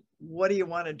said, what do you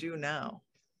want to do now?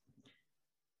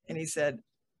 And he said,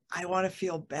 I want to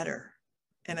feel better.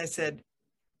 And I said,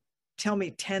 tell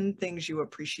me 10 things you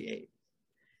appreciate.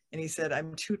 And he said,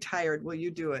 I'm too tired. Will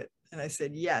you do it? And I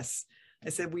said, yes. I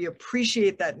said, we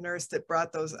appreciate that nurse that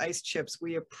brought those ice chips.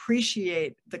 We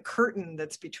appreciate the curtain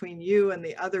that's between you and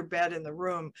the other bed in the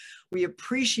room. We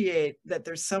appreciate that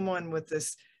there's someone with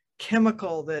this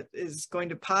chemical that is going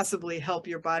to possibly help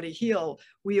your body heal.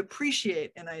 We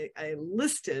appreciate, and I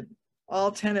listed all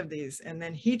 10 of these, and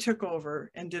then he took over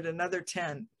and did another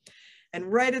 10.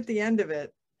 And right at the end of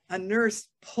it, a nurse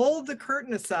pulled the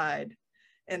curtain aside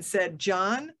and said,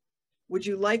 John, would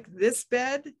you like this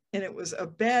bed? And it was a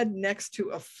bed next to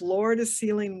a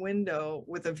floor-to-ceiling window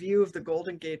with a view of the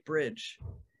Golden Gate Bridge.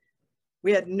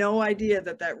 We had no idea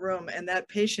that that room and that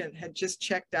patient had just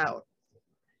checked out.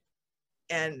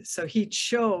 And so he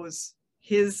chose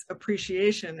his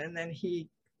appreciation, and then he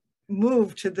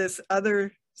moved to this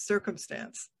other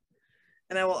circumstance.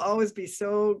 And I will always be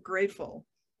so grateful.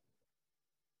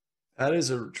 That is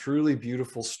a truly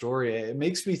beautiful story. It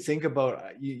makes me think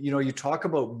about, you know, you talk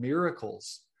about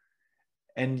miracles,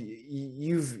 and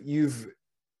you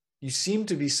seem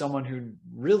to be someone who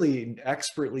really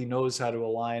expertly knows how to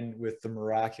align with the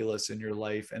miraculous in your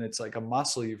life. And it's like a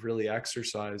muscle you've really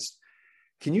exercised.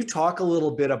 Can you talk a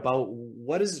little bit about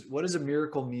what does a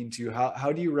miracle mean to you?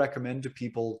 How do you recommend to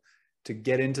people to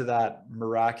get into that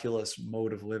miraculous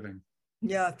mode of living?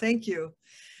 Yeah, thank you.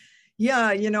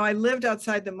 Yeah, you know, I lived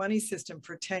outside the money system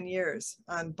for 10 years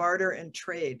on barter and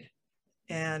trade.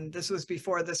 And this was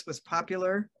before this was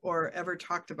popular or ever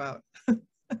talked about.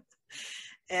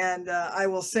 And I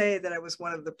will say that I was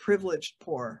one of the privileged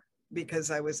poor, because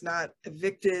I was not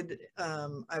evicted.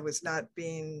 I was not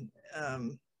being,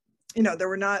 you know, there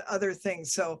were not other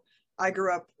things. So I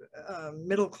grew up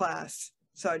middle class.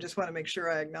 So I just want to make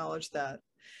sure I acknowledge that.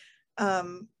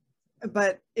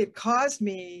 But it caused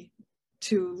me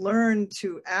to learn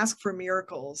to ask for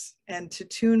miracles and to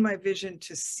tune my vision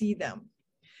to see them.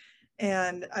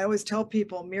 And I always tell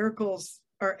people miracles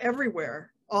are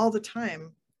everywhere all the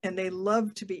time, and they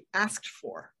love to be asked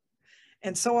for.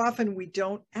 And so often we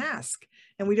don't ask,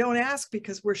 and we don't ask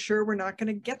because we're sure we're not going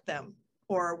to get them,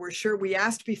 or we're sure we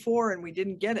asked before and we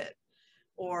didn't get it,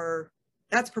 or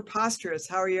that's preposterous.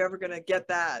 How are you ever going to get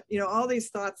that? You know, all these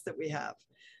thoughts that we have.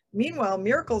 Meanwhile,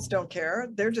 miracles don't care.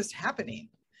 They're just happening.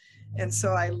 And so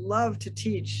I love to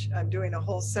teach. I'm doing a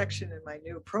whole section in my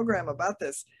new program about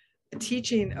this,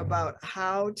 teaching about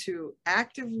how to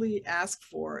actively ask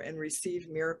for and receive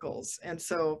miracles. And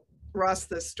so, Ross,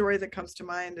 the story that comes to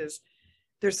mind is,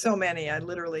 there's so many. I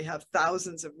literally have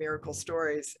thousands of miracle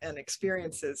stories and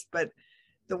experiences, but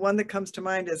the one that comes to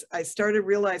mind is I started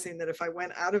realizing that if I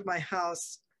went out of my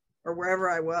house or wherever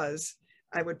I was,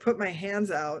 I would put my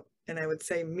hands out and I would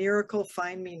say, "Miracle,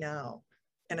 find me now."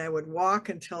 And I would walk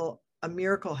until a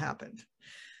miracle happened.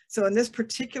 So in this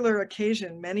particular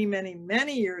occasion, many, many,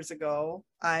 many years ago,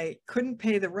 I couldn't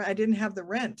pay the rent. I didn't have the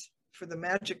rent for the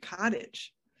Magic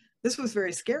Cottage. This was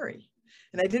very scary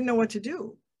and I didn't know what to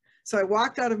do. So I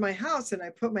walked out of my house and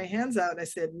I put my hands out and I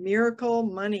said, "Miracle,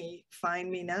 money,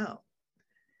 find me now."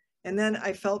 And then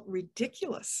I felt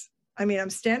ridiculous. I mean, I'm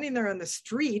standing there on the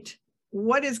street.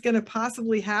 What is going to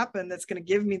possibly happen that's going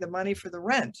to give me the money for the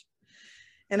rent?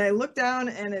 And I look down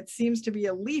and it seems to be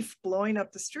a leaf blowing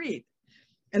up the street.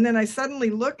 And then I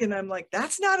suddenly look and I'm like,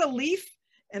 that's not a leaf.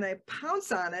 And I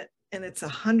pounce on it and it's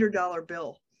 $100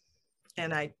 bill.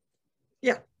 And I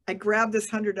grabbed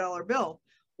this $100 bill.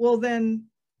 Well, then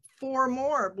 4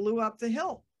 more blew up the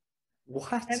hill.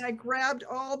 What? And I grabbed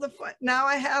all the, now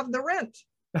I have the rent.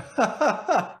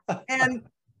 And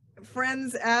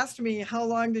friends asked me, "How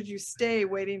long did you stay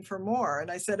waiting for more?" And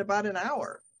I said, "About an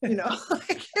hour." You know,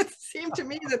 it seemed to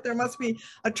me that there must be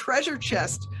a treasure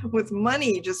chest with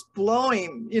money just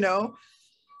blowing, you know.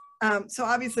 So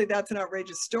obviously that's an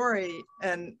outrageous story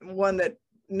and one that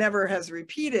never has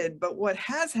repeated. But what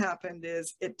has happened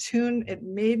is it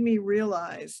made me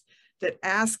realize that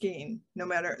asking, no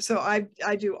matter, so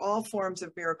I do all forms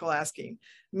of miracle asking.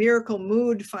 Miracle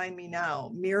mood, find me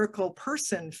now. Miracle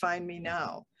person, find me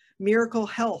now. Miracle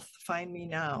health, find me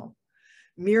now.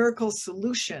 Miracle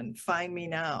solution, find me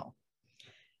now.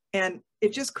 And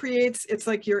it just creates, it's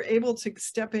like you're able to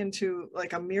step into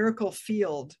like a miracle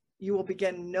field. You will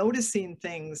begin noticing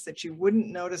things that you wouldn't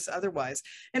notice otherwise.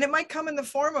 And it might come in the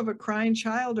form of a crying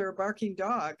child or a barking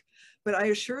dog, but I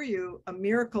assure you a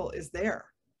miracle is there.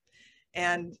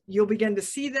 And you'll begin to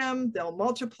see them, they'll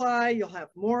multiply, you'll have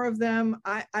more of them.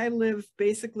 I live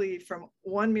basically from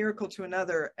one miracle to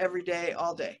another every day,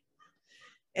 all day.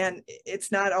 And it's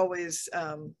not always,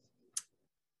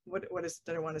 what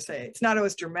did I want to say? It's not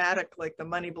always dramatic, like the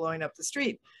money blowing up the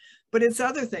street, but it's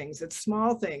other things, it's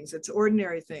small things, it's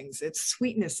ordinary things, it's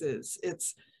sweetnesses,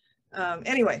 it's,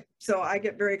 anyway, so I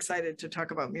get very excited to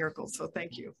talk about miracles, so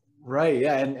thank you. Right,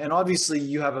 yeah, and obviously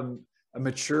you have a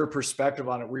mature perspective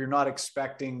on it where you're not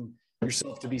expecting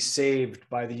yourself to be saved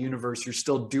by the universe. You're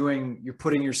still you're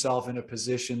putting yourself in a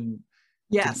position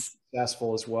yes. to be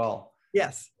successful as well.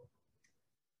 Yes.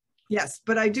 Yes,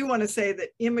 but I do want to say that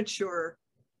immature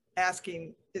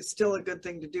asking is still a good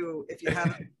thing to do if you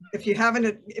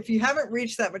haven't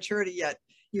reached that maturity yet.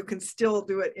 You can still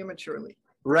do it immaturely.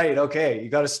 Right. Okay. You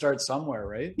got to start somewhere,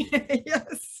 right?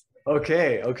 Yes.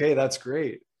 Okay. That's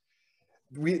great.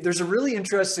 There's a really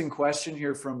interesting question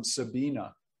here from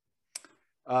Sabina.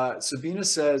 Sabina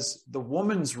says, "The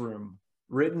Woman's Room,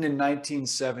 written in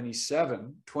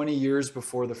 1977, 20 years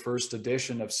before the first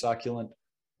edition of Succulent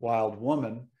Wild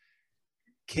Woman,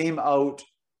 came out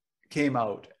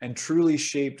and truly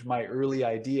shaped my early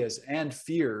ideas and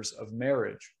fears of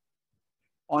marriage.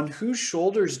 On whose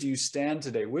shoulders do you stand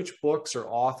today? Which books or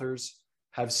authors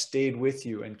have stayed with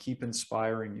you and keep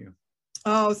inspiring you?"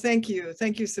 Oh, thank you.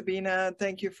 Thank you, Sabina.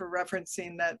 Thank you for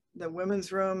referencing the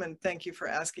Women's Room, and thank you for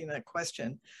asking that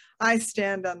question. I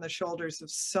stand on the shoulders of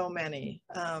so many.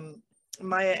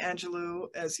 Maya Angelou,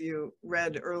 as you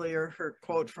read earlier, her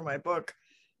quote from my book,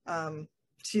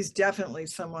 she's definitely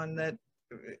someone that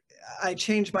I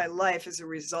changed my life as a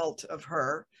result of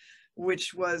her,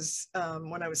 which was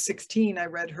when I was 16, I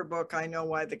read her book, I Know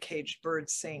Why the Caged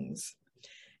Bird Sings.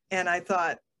 And I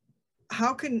thought,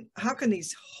 how can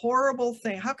these horrible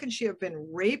things, how can she have been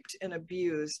raped and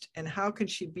abused, and how can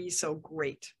she be so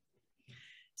great?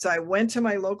 So I went to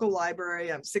my local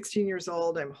library. I'm 16 years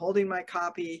old. I'm holding my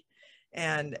copy.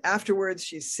 And afterwards,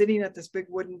 she's sitting at this big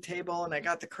wooden table, and I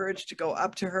got the courage to go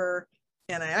up to her.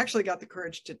 And I actually got the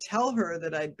courage to tell her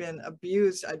that I'd been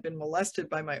abused, I'd been molested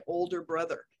by my older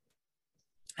brother.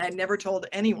 I had never told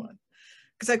anyone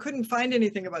because I couldn't find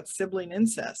anything about sibling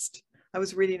incest. I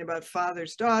was reading about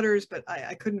fathers, daughters, but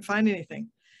I couldn't find anything.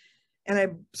 And I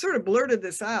sort of blurted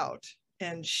this out.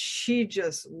 and she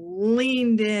just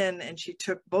leaned in and she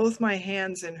took both my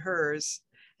hands in hers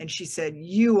and she said,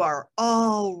 "You are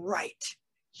all right.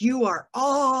 You are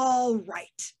all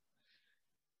right."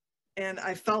 And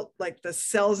I felt like the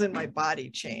cells in my body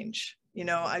change. You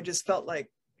know, I just felt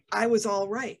like I was all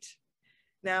right.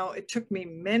 Now, it took me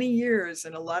many years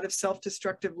and a lot of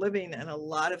self-destructive living and a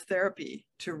lot of therapy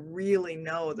to really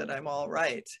know that I'm all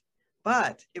right.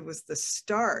 But it was the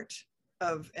start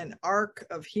of an arc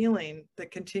of healing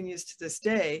that continues to this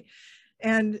day.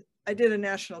 And I did a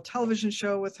national television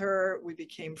show with her. We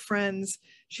became friends.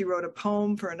 She wrote a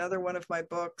poem for another one of my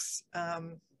books.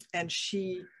 And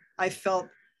I felt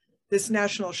this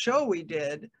national show we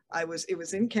did, it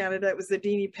was in Canada. It was the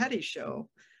Deanie Petty show.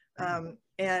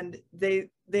 And they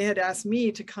had asked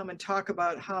me to come and talk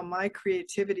about how my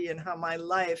creativity and how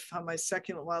my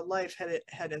succulent wild life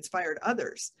had inspired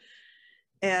others.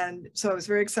 And so I was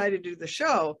very excited to do the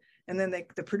show. And then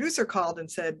the producer called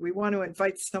and said, "We want to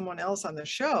invite someone else on the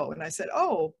show." And I said,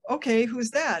 "Oh, okay,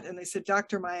 who's that?" And they said,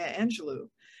 "Dr. Maya Angelou."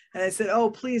 And I said, "Oh,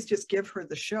 please just give her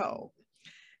the show."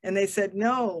 And they said,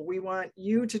 "No, we want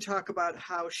you to talk about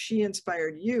how she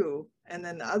inspired you, and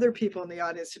then the other people in the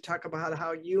audience to talk about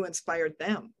how you inspired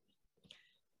them."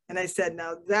 And I said,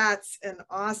 "Now that's an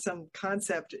awesome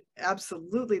concept.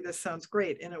 Absolutely, this sounds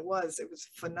great." And it was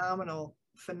phenomenal,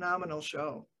 phenomenal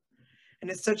show. And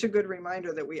it's such a good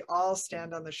reminder that we all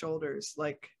stand on the shoulders,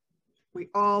 like we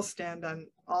all stand on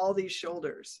all these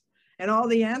shoulders and all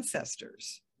the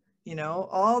ancestors, you know,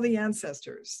 all the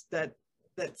ancestors that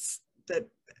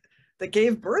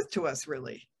gave birth to us,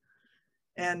 really.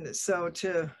 And so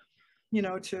to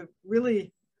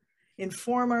really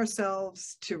inform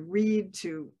ourselves, to read,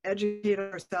 to educate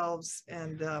ourselves,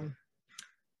 and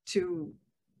to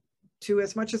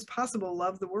as much as possible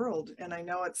love the world. And I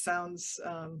know it sounds,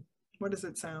 what does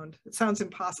it sound? It sounds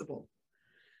impossible.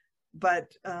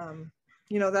 But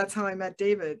you know, that's how I met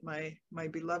David, my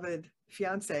beloved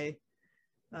fiance.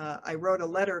 I wrote a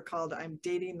letter called "I'm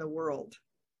Dating the World,"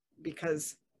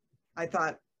 because I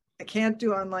thought, I can't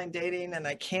do online dating, and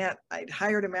I'd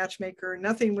hired a matchmaker,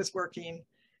 nothing was working.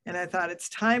 And I thought, it's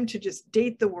time to just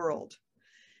date the world.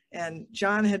 And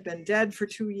John had been dead for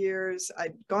 2 years.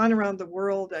 I'd gone around the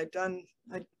world. I'd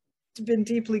been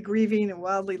deeply grieving and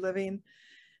wildly living.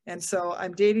 And so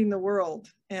I'm dating the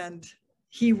world. And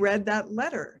he read that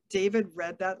letter. David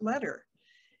read that letter.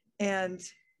 And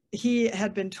he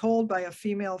had been told by a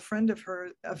female friend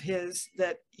of his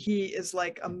that he is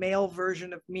like a male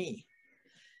version of me.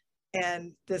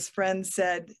 And this friend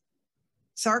said,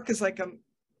 "Sark is like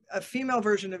a female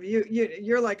version of you.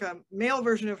 You're like a male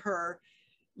version of her.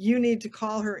 You need to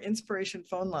call her inspiration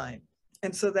phone line."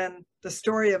 And so then the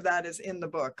story of that is in the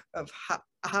book of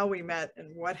how we met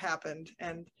and what happened.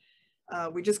 And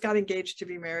we just got engaged to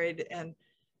be married. And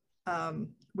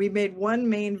we made one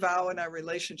main vow in our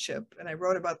relationship, and I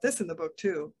wrote about this in the book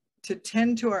too, to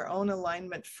tend to our own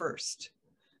alignment first.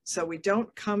 So we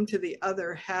don't come to the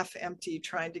other half empty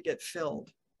trying to get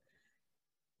filled.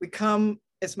 We come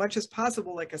as much as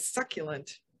possible like a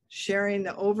succulent, sharing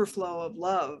the overflow of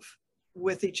love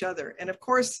with each other. And of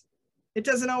course, it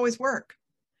doesn't always work.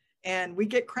 And we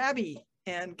get crabby.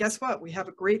 And guess what? We have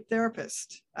a great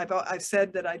therapist. I've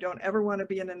said that I don't ever want to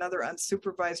be in another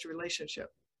unsupervised relationship.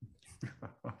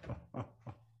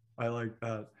 I like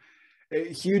that.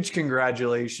 Huge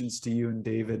congratulations to you and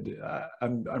David.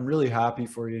 I'm really happy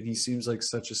for you. And he seems like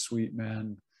such a sweet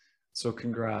man. So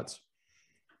congrats.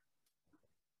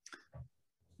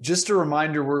 Just a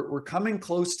reminder, we're coming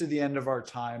close to the end of our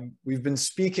time. We've been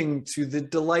speaking to the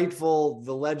delightful,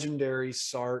 the legendary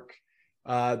Sark,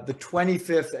 the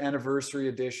 25th anniversary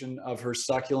edition of her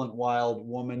Succulent Wild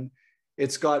Woman.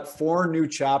 It's got 4 new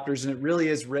chapters, and it really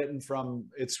is written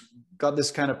it's got this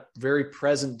kind of very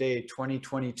present day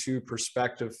 2022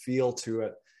 perspective feel to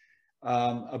it.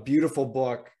 A beautiful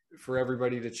book for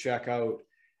everybody to check out.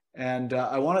 And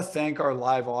I want to thank our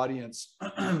live audience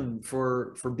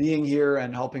for being here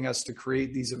and helping us to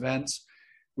create these events.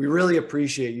 We really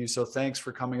appreciate you. So thanks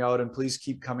for coming out, and please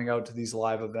keep coming out to these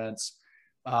live events.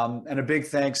 And a big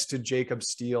thanks to Jacob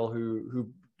Steele,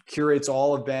 who curates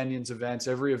all of Banyan's events.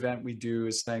 Every event we do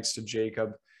is thanks to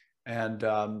Jacob,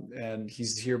 and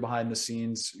he's here behind the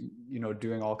scenes, you know,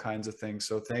 doing all kinds of things.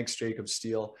 So thanks, Jacob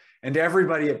Steele, and to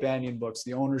everybody at Banyan Books,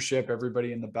 the ownership,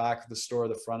 everybody in the back of the store,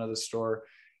 the front of the store,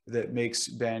 that makes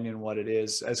Banyan what it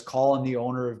is. As Colin, the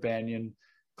owner of Banyan,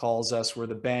 calls us, we're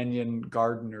the Banyan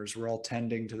gardeners. We're all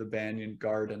tending to the Banyan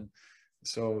garden.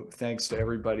 So thanks to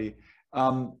everybody.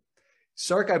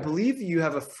 Sark, I believe you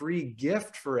have a free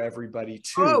gift for everybody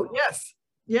too. Oh, yes.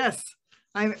 Yes.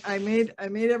 I made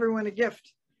everyone a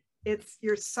gift. it's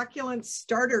your succulent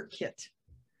starter kit.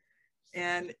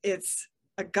 And it's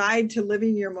a guide to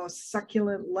living your most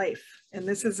succulent life. And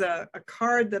this is a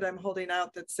card that I'm holding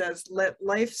out that says, let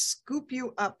life scoop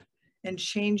you up and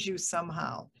change you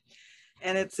somehow.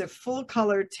 And it's a full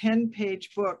color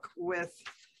 10-page book with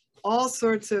all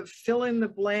sorts of fill in the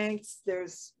blanks.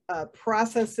 There's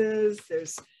processes,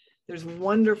 there's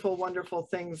wonderful, wonderful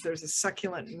things. There's a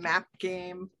succulent map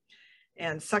game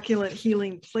and succulent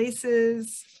healing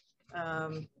places.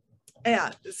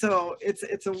 Yeah, so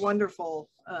it's a wonderful,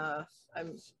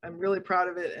 I'm really proud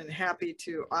of it and happy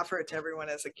to offer it to everyone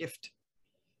as a gift.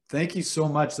 Thank you so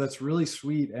much. That's really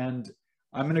sweet. And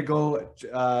I'm going to go,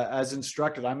 as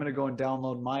instructed, I'm going to go and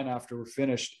download mine after we're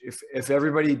finished. If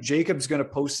everybody, Jacob's going to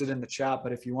post it in the chat,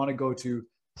 but if you want to go to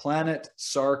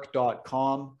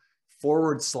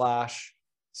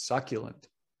planetsark.com/succulent,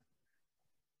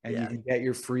 and you can get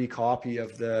your free copy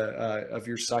of of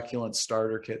your succulent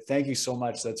starter kit. Thank you so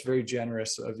much. That's very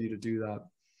generous of you to do that.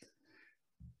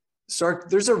 Sark,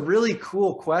 there's a really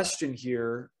cool question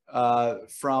here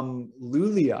from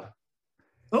Lulia.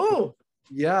 Oh,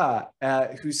 yeah,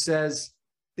 who says,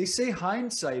 they say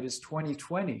hindsight is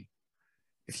 20/20.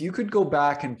 If you could go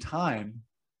back in time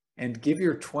and give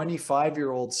your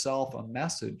 25-year-old self a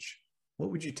message,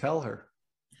 what would you tell her?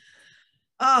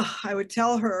 I would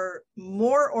tell her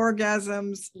more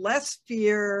orgasms, less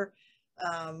fear,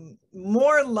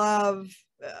 more love,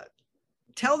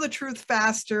 tell the truth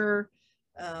faster,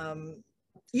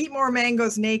 eat more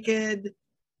mangoes naked,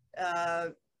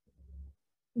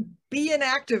 be an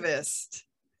activist.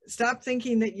 Stop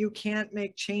thinking that you can't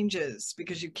make changes,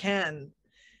 because you can.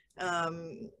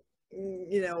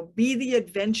 You know, be the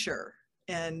adventure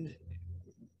and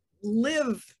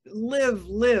live.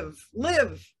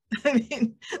 I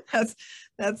mean, that's,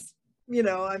 you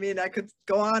know, I mean, I could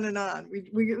go on and on. We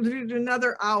do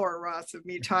another hour, Ross, of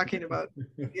me talking about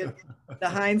the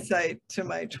hindsight to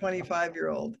my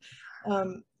 25-year-old.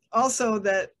 Also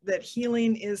that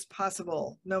healing is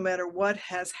possible no matter what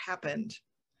has happened,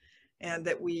 and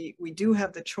that we do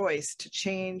have the choice to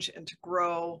change and to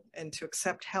grow and to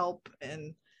accept help.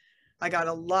 And I got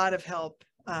a lot of help.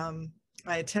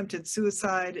 I attempted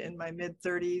suicide in my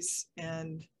mid-30s,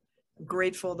 and I'm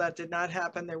grateful that did not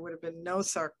happen. There would have been no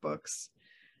Sark books.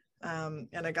 And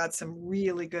I got some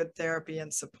really good therapy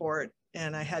and support,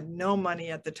 and I had no money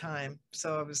at the time.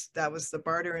 So that was the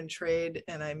barter and trade,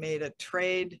 and I made a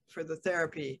trade for the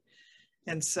therapy.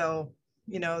 And so,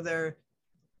 you know, they're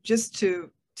just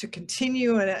to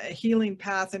continue a healing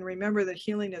path, and remember that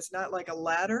healing is not like a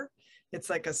ladder, it's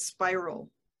like a spiral,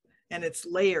 and it's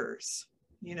layers,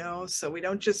 you know, so we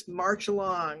don't just march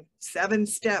along 7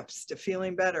 steps to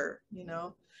feeling better, you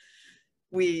know.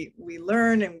 We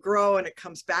learn and grow, and it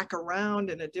comes back around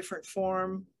in a different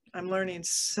form. I'm learning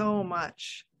so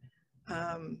much.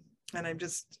 And I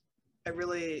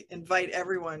really invite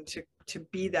everyone to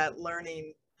be that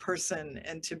learning person,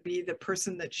 and to be the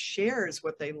person that shares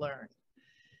what they learn,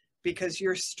 because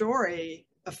your story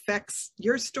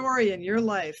in your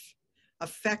life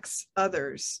affects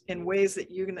others in ways that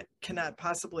you cannot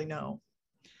possibly know.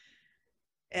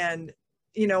 And,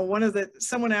 you know,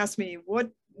 someone asked me, what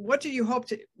did you hope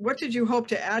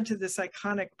to add to this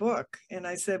iconic book? And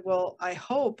I said, well, I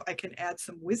hope I can add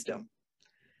some wisdom,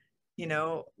 you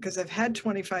know, because I've had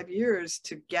 25 years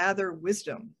to gather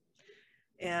wisdom,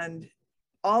 and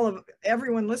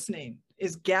everyone listening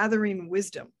is gathering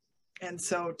wisdom. And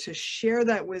so to share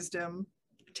that wisdom,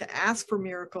 to ask for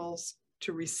miracles,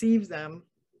 to receive them.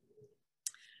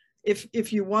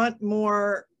 If you want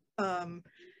more,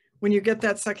 when you get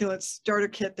that succulent starter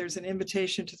kit, there's an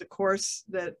invitation to the course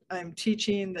that I'm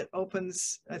teaching that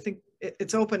opens, I think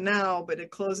it's open now, but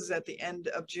it closes at the end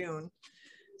of June.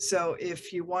 So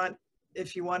if you want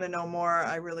to know more,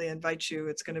 I really invite you.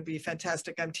 It's going to be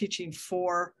fantastic. I'm teaching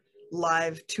 4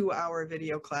 live 2-hour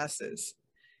video classes.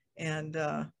 And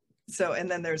and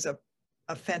then there's a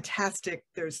fantastic,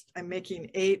 I'm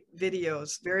making 8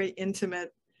 videos, very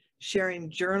intimate, sharing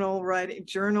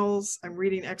journals. I'm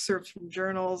reading excerpts from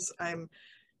journals. I'm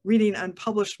reading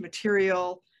unpublished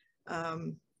material.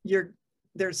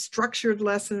 There's structured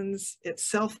lessons. It's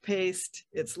self-paced.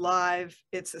 It's live.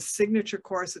 It's a signature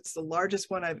course. It's the largest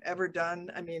one I've ever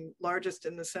done. I mean, largest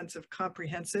in the sense of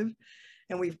comprehensive.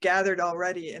 And we've gathered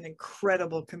already an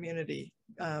incredible community.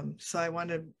 So I want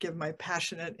to give my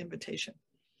passionate invitation.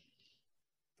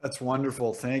 That's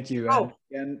wonderful. Thank you. Oh,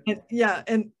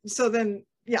 and so then,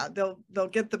 yeah, they'll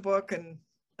get the book, and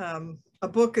a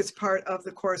book is part of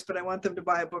the course, but I want them to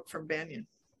buy a book from Banyan.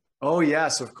 Oh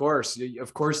yes, of course.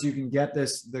 Of course, you can get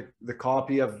the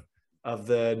copy of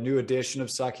the new edition of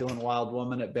Succulent Wild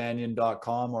Woman at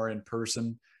banyan.com or in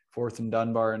person 4th and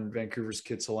Dunbar in Vancouver's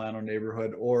Kitsilano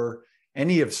neighborhood, or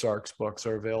any of Sark's books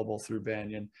are available through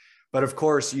Banyan. But of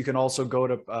course, you can also go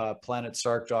to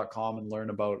planetsark.com and learn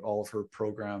about all of her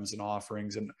programs and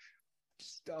offerings and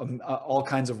all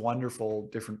kinds of wonderful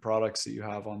different products that you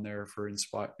have on there for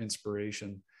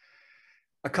inspiration.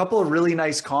 A couple of really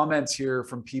nice comments here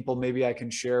from people maybe I can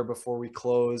share before we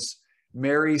close.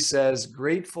 Mary says,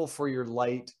 grateful for your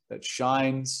light that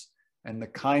shines and the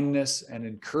kindness and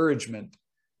encouragement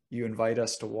you invite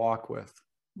us to walk with.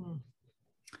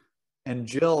 And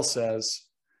Jill says,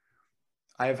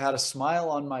 I have had a smile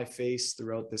on my face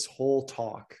throughout this whole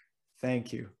talk.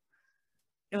 Thank you.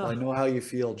 Well, I know how you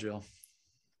feel, Jill.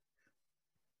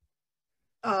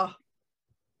 Oh,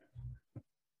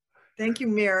 thank you,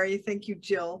 Mary. Thank you,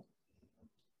 Jill.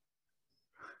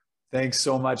 Thanks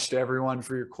so much to everyone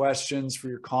for your questions, for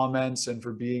your comments, and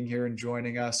for being here and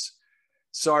joining us.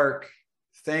 Sark,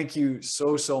 thank you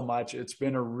so much. It's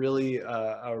been a really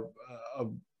a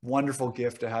wonderful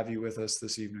gift to have you with us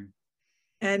this evening.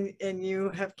 And you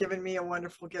have given me a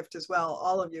wonderful gift as well.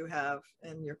 All of you have,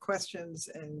 and your questions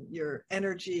and your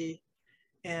energy.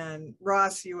 And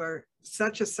Ross, you are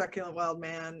such a succulent wild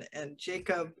man, and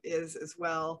Jacob is as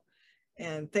well.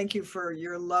 And thank you for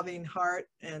your loving heart,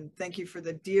 and thank you for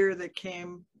the deer that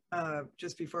came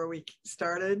just before we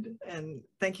started, and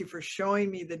thank you for showing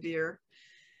me the deer.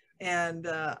 And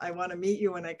I want to meet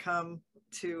you when I come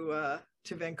to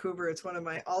Vancouver. It's one of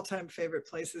my all-time favorite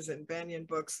places in Banyan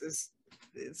books.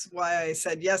 It's why I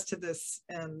said yes to this.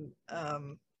 And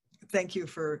thank you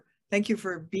for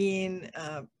being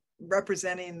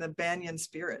representing the Banyan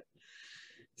spirit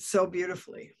so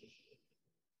beautifully.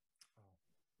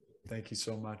 Thank you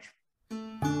so much.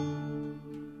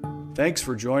 Thanks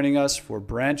for joining us for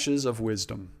Branches of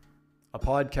Wisdom, a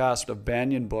podcast of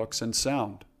Banyan Books and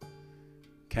Sound,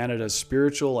 Canada's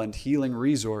spiritual and healing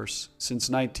resource since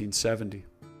 1970.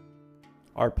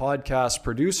 Our podcast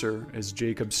producer is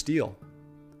Jacob Steele.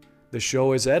 The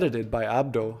show is edited by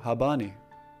Abdo Habani.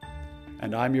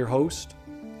 And I'm your host,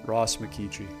 Ross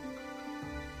McKeechee.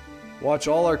 Watch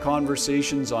all our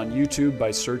conversations on YouTube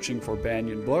by searching for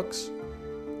Banyan Books,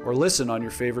 or listen on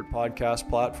your favorite podcast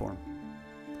platform.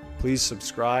 Please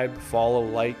subscribe, follow,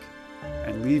 like,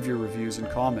 and leave your reviews and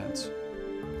comments.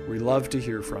 We love to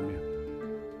hear from you.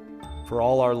 For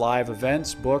all our live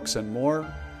events, books, and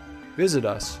more, visit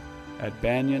us at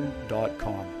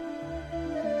banyan.com.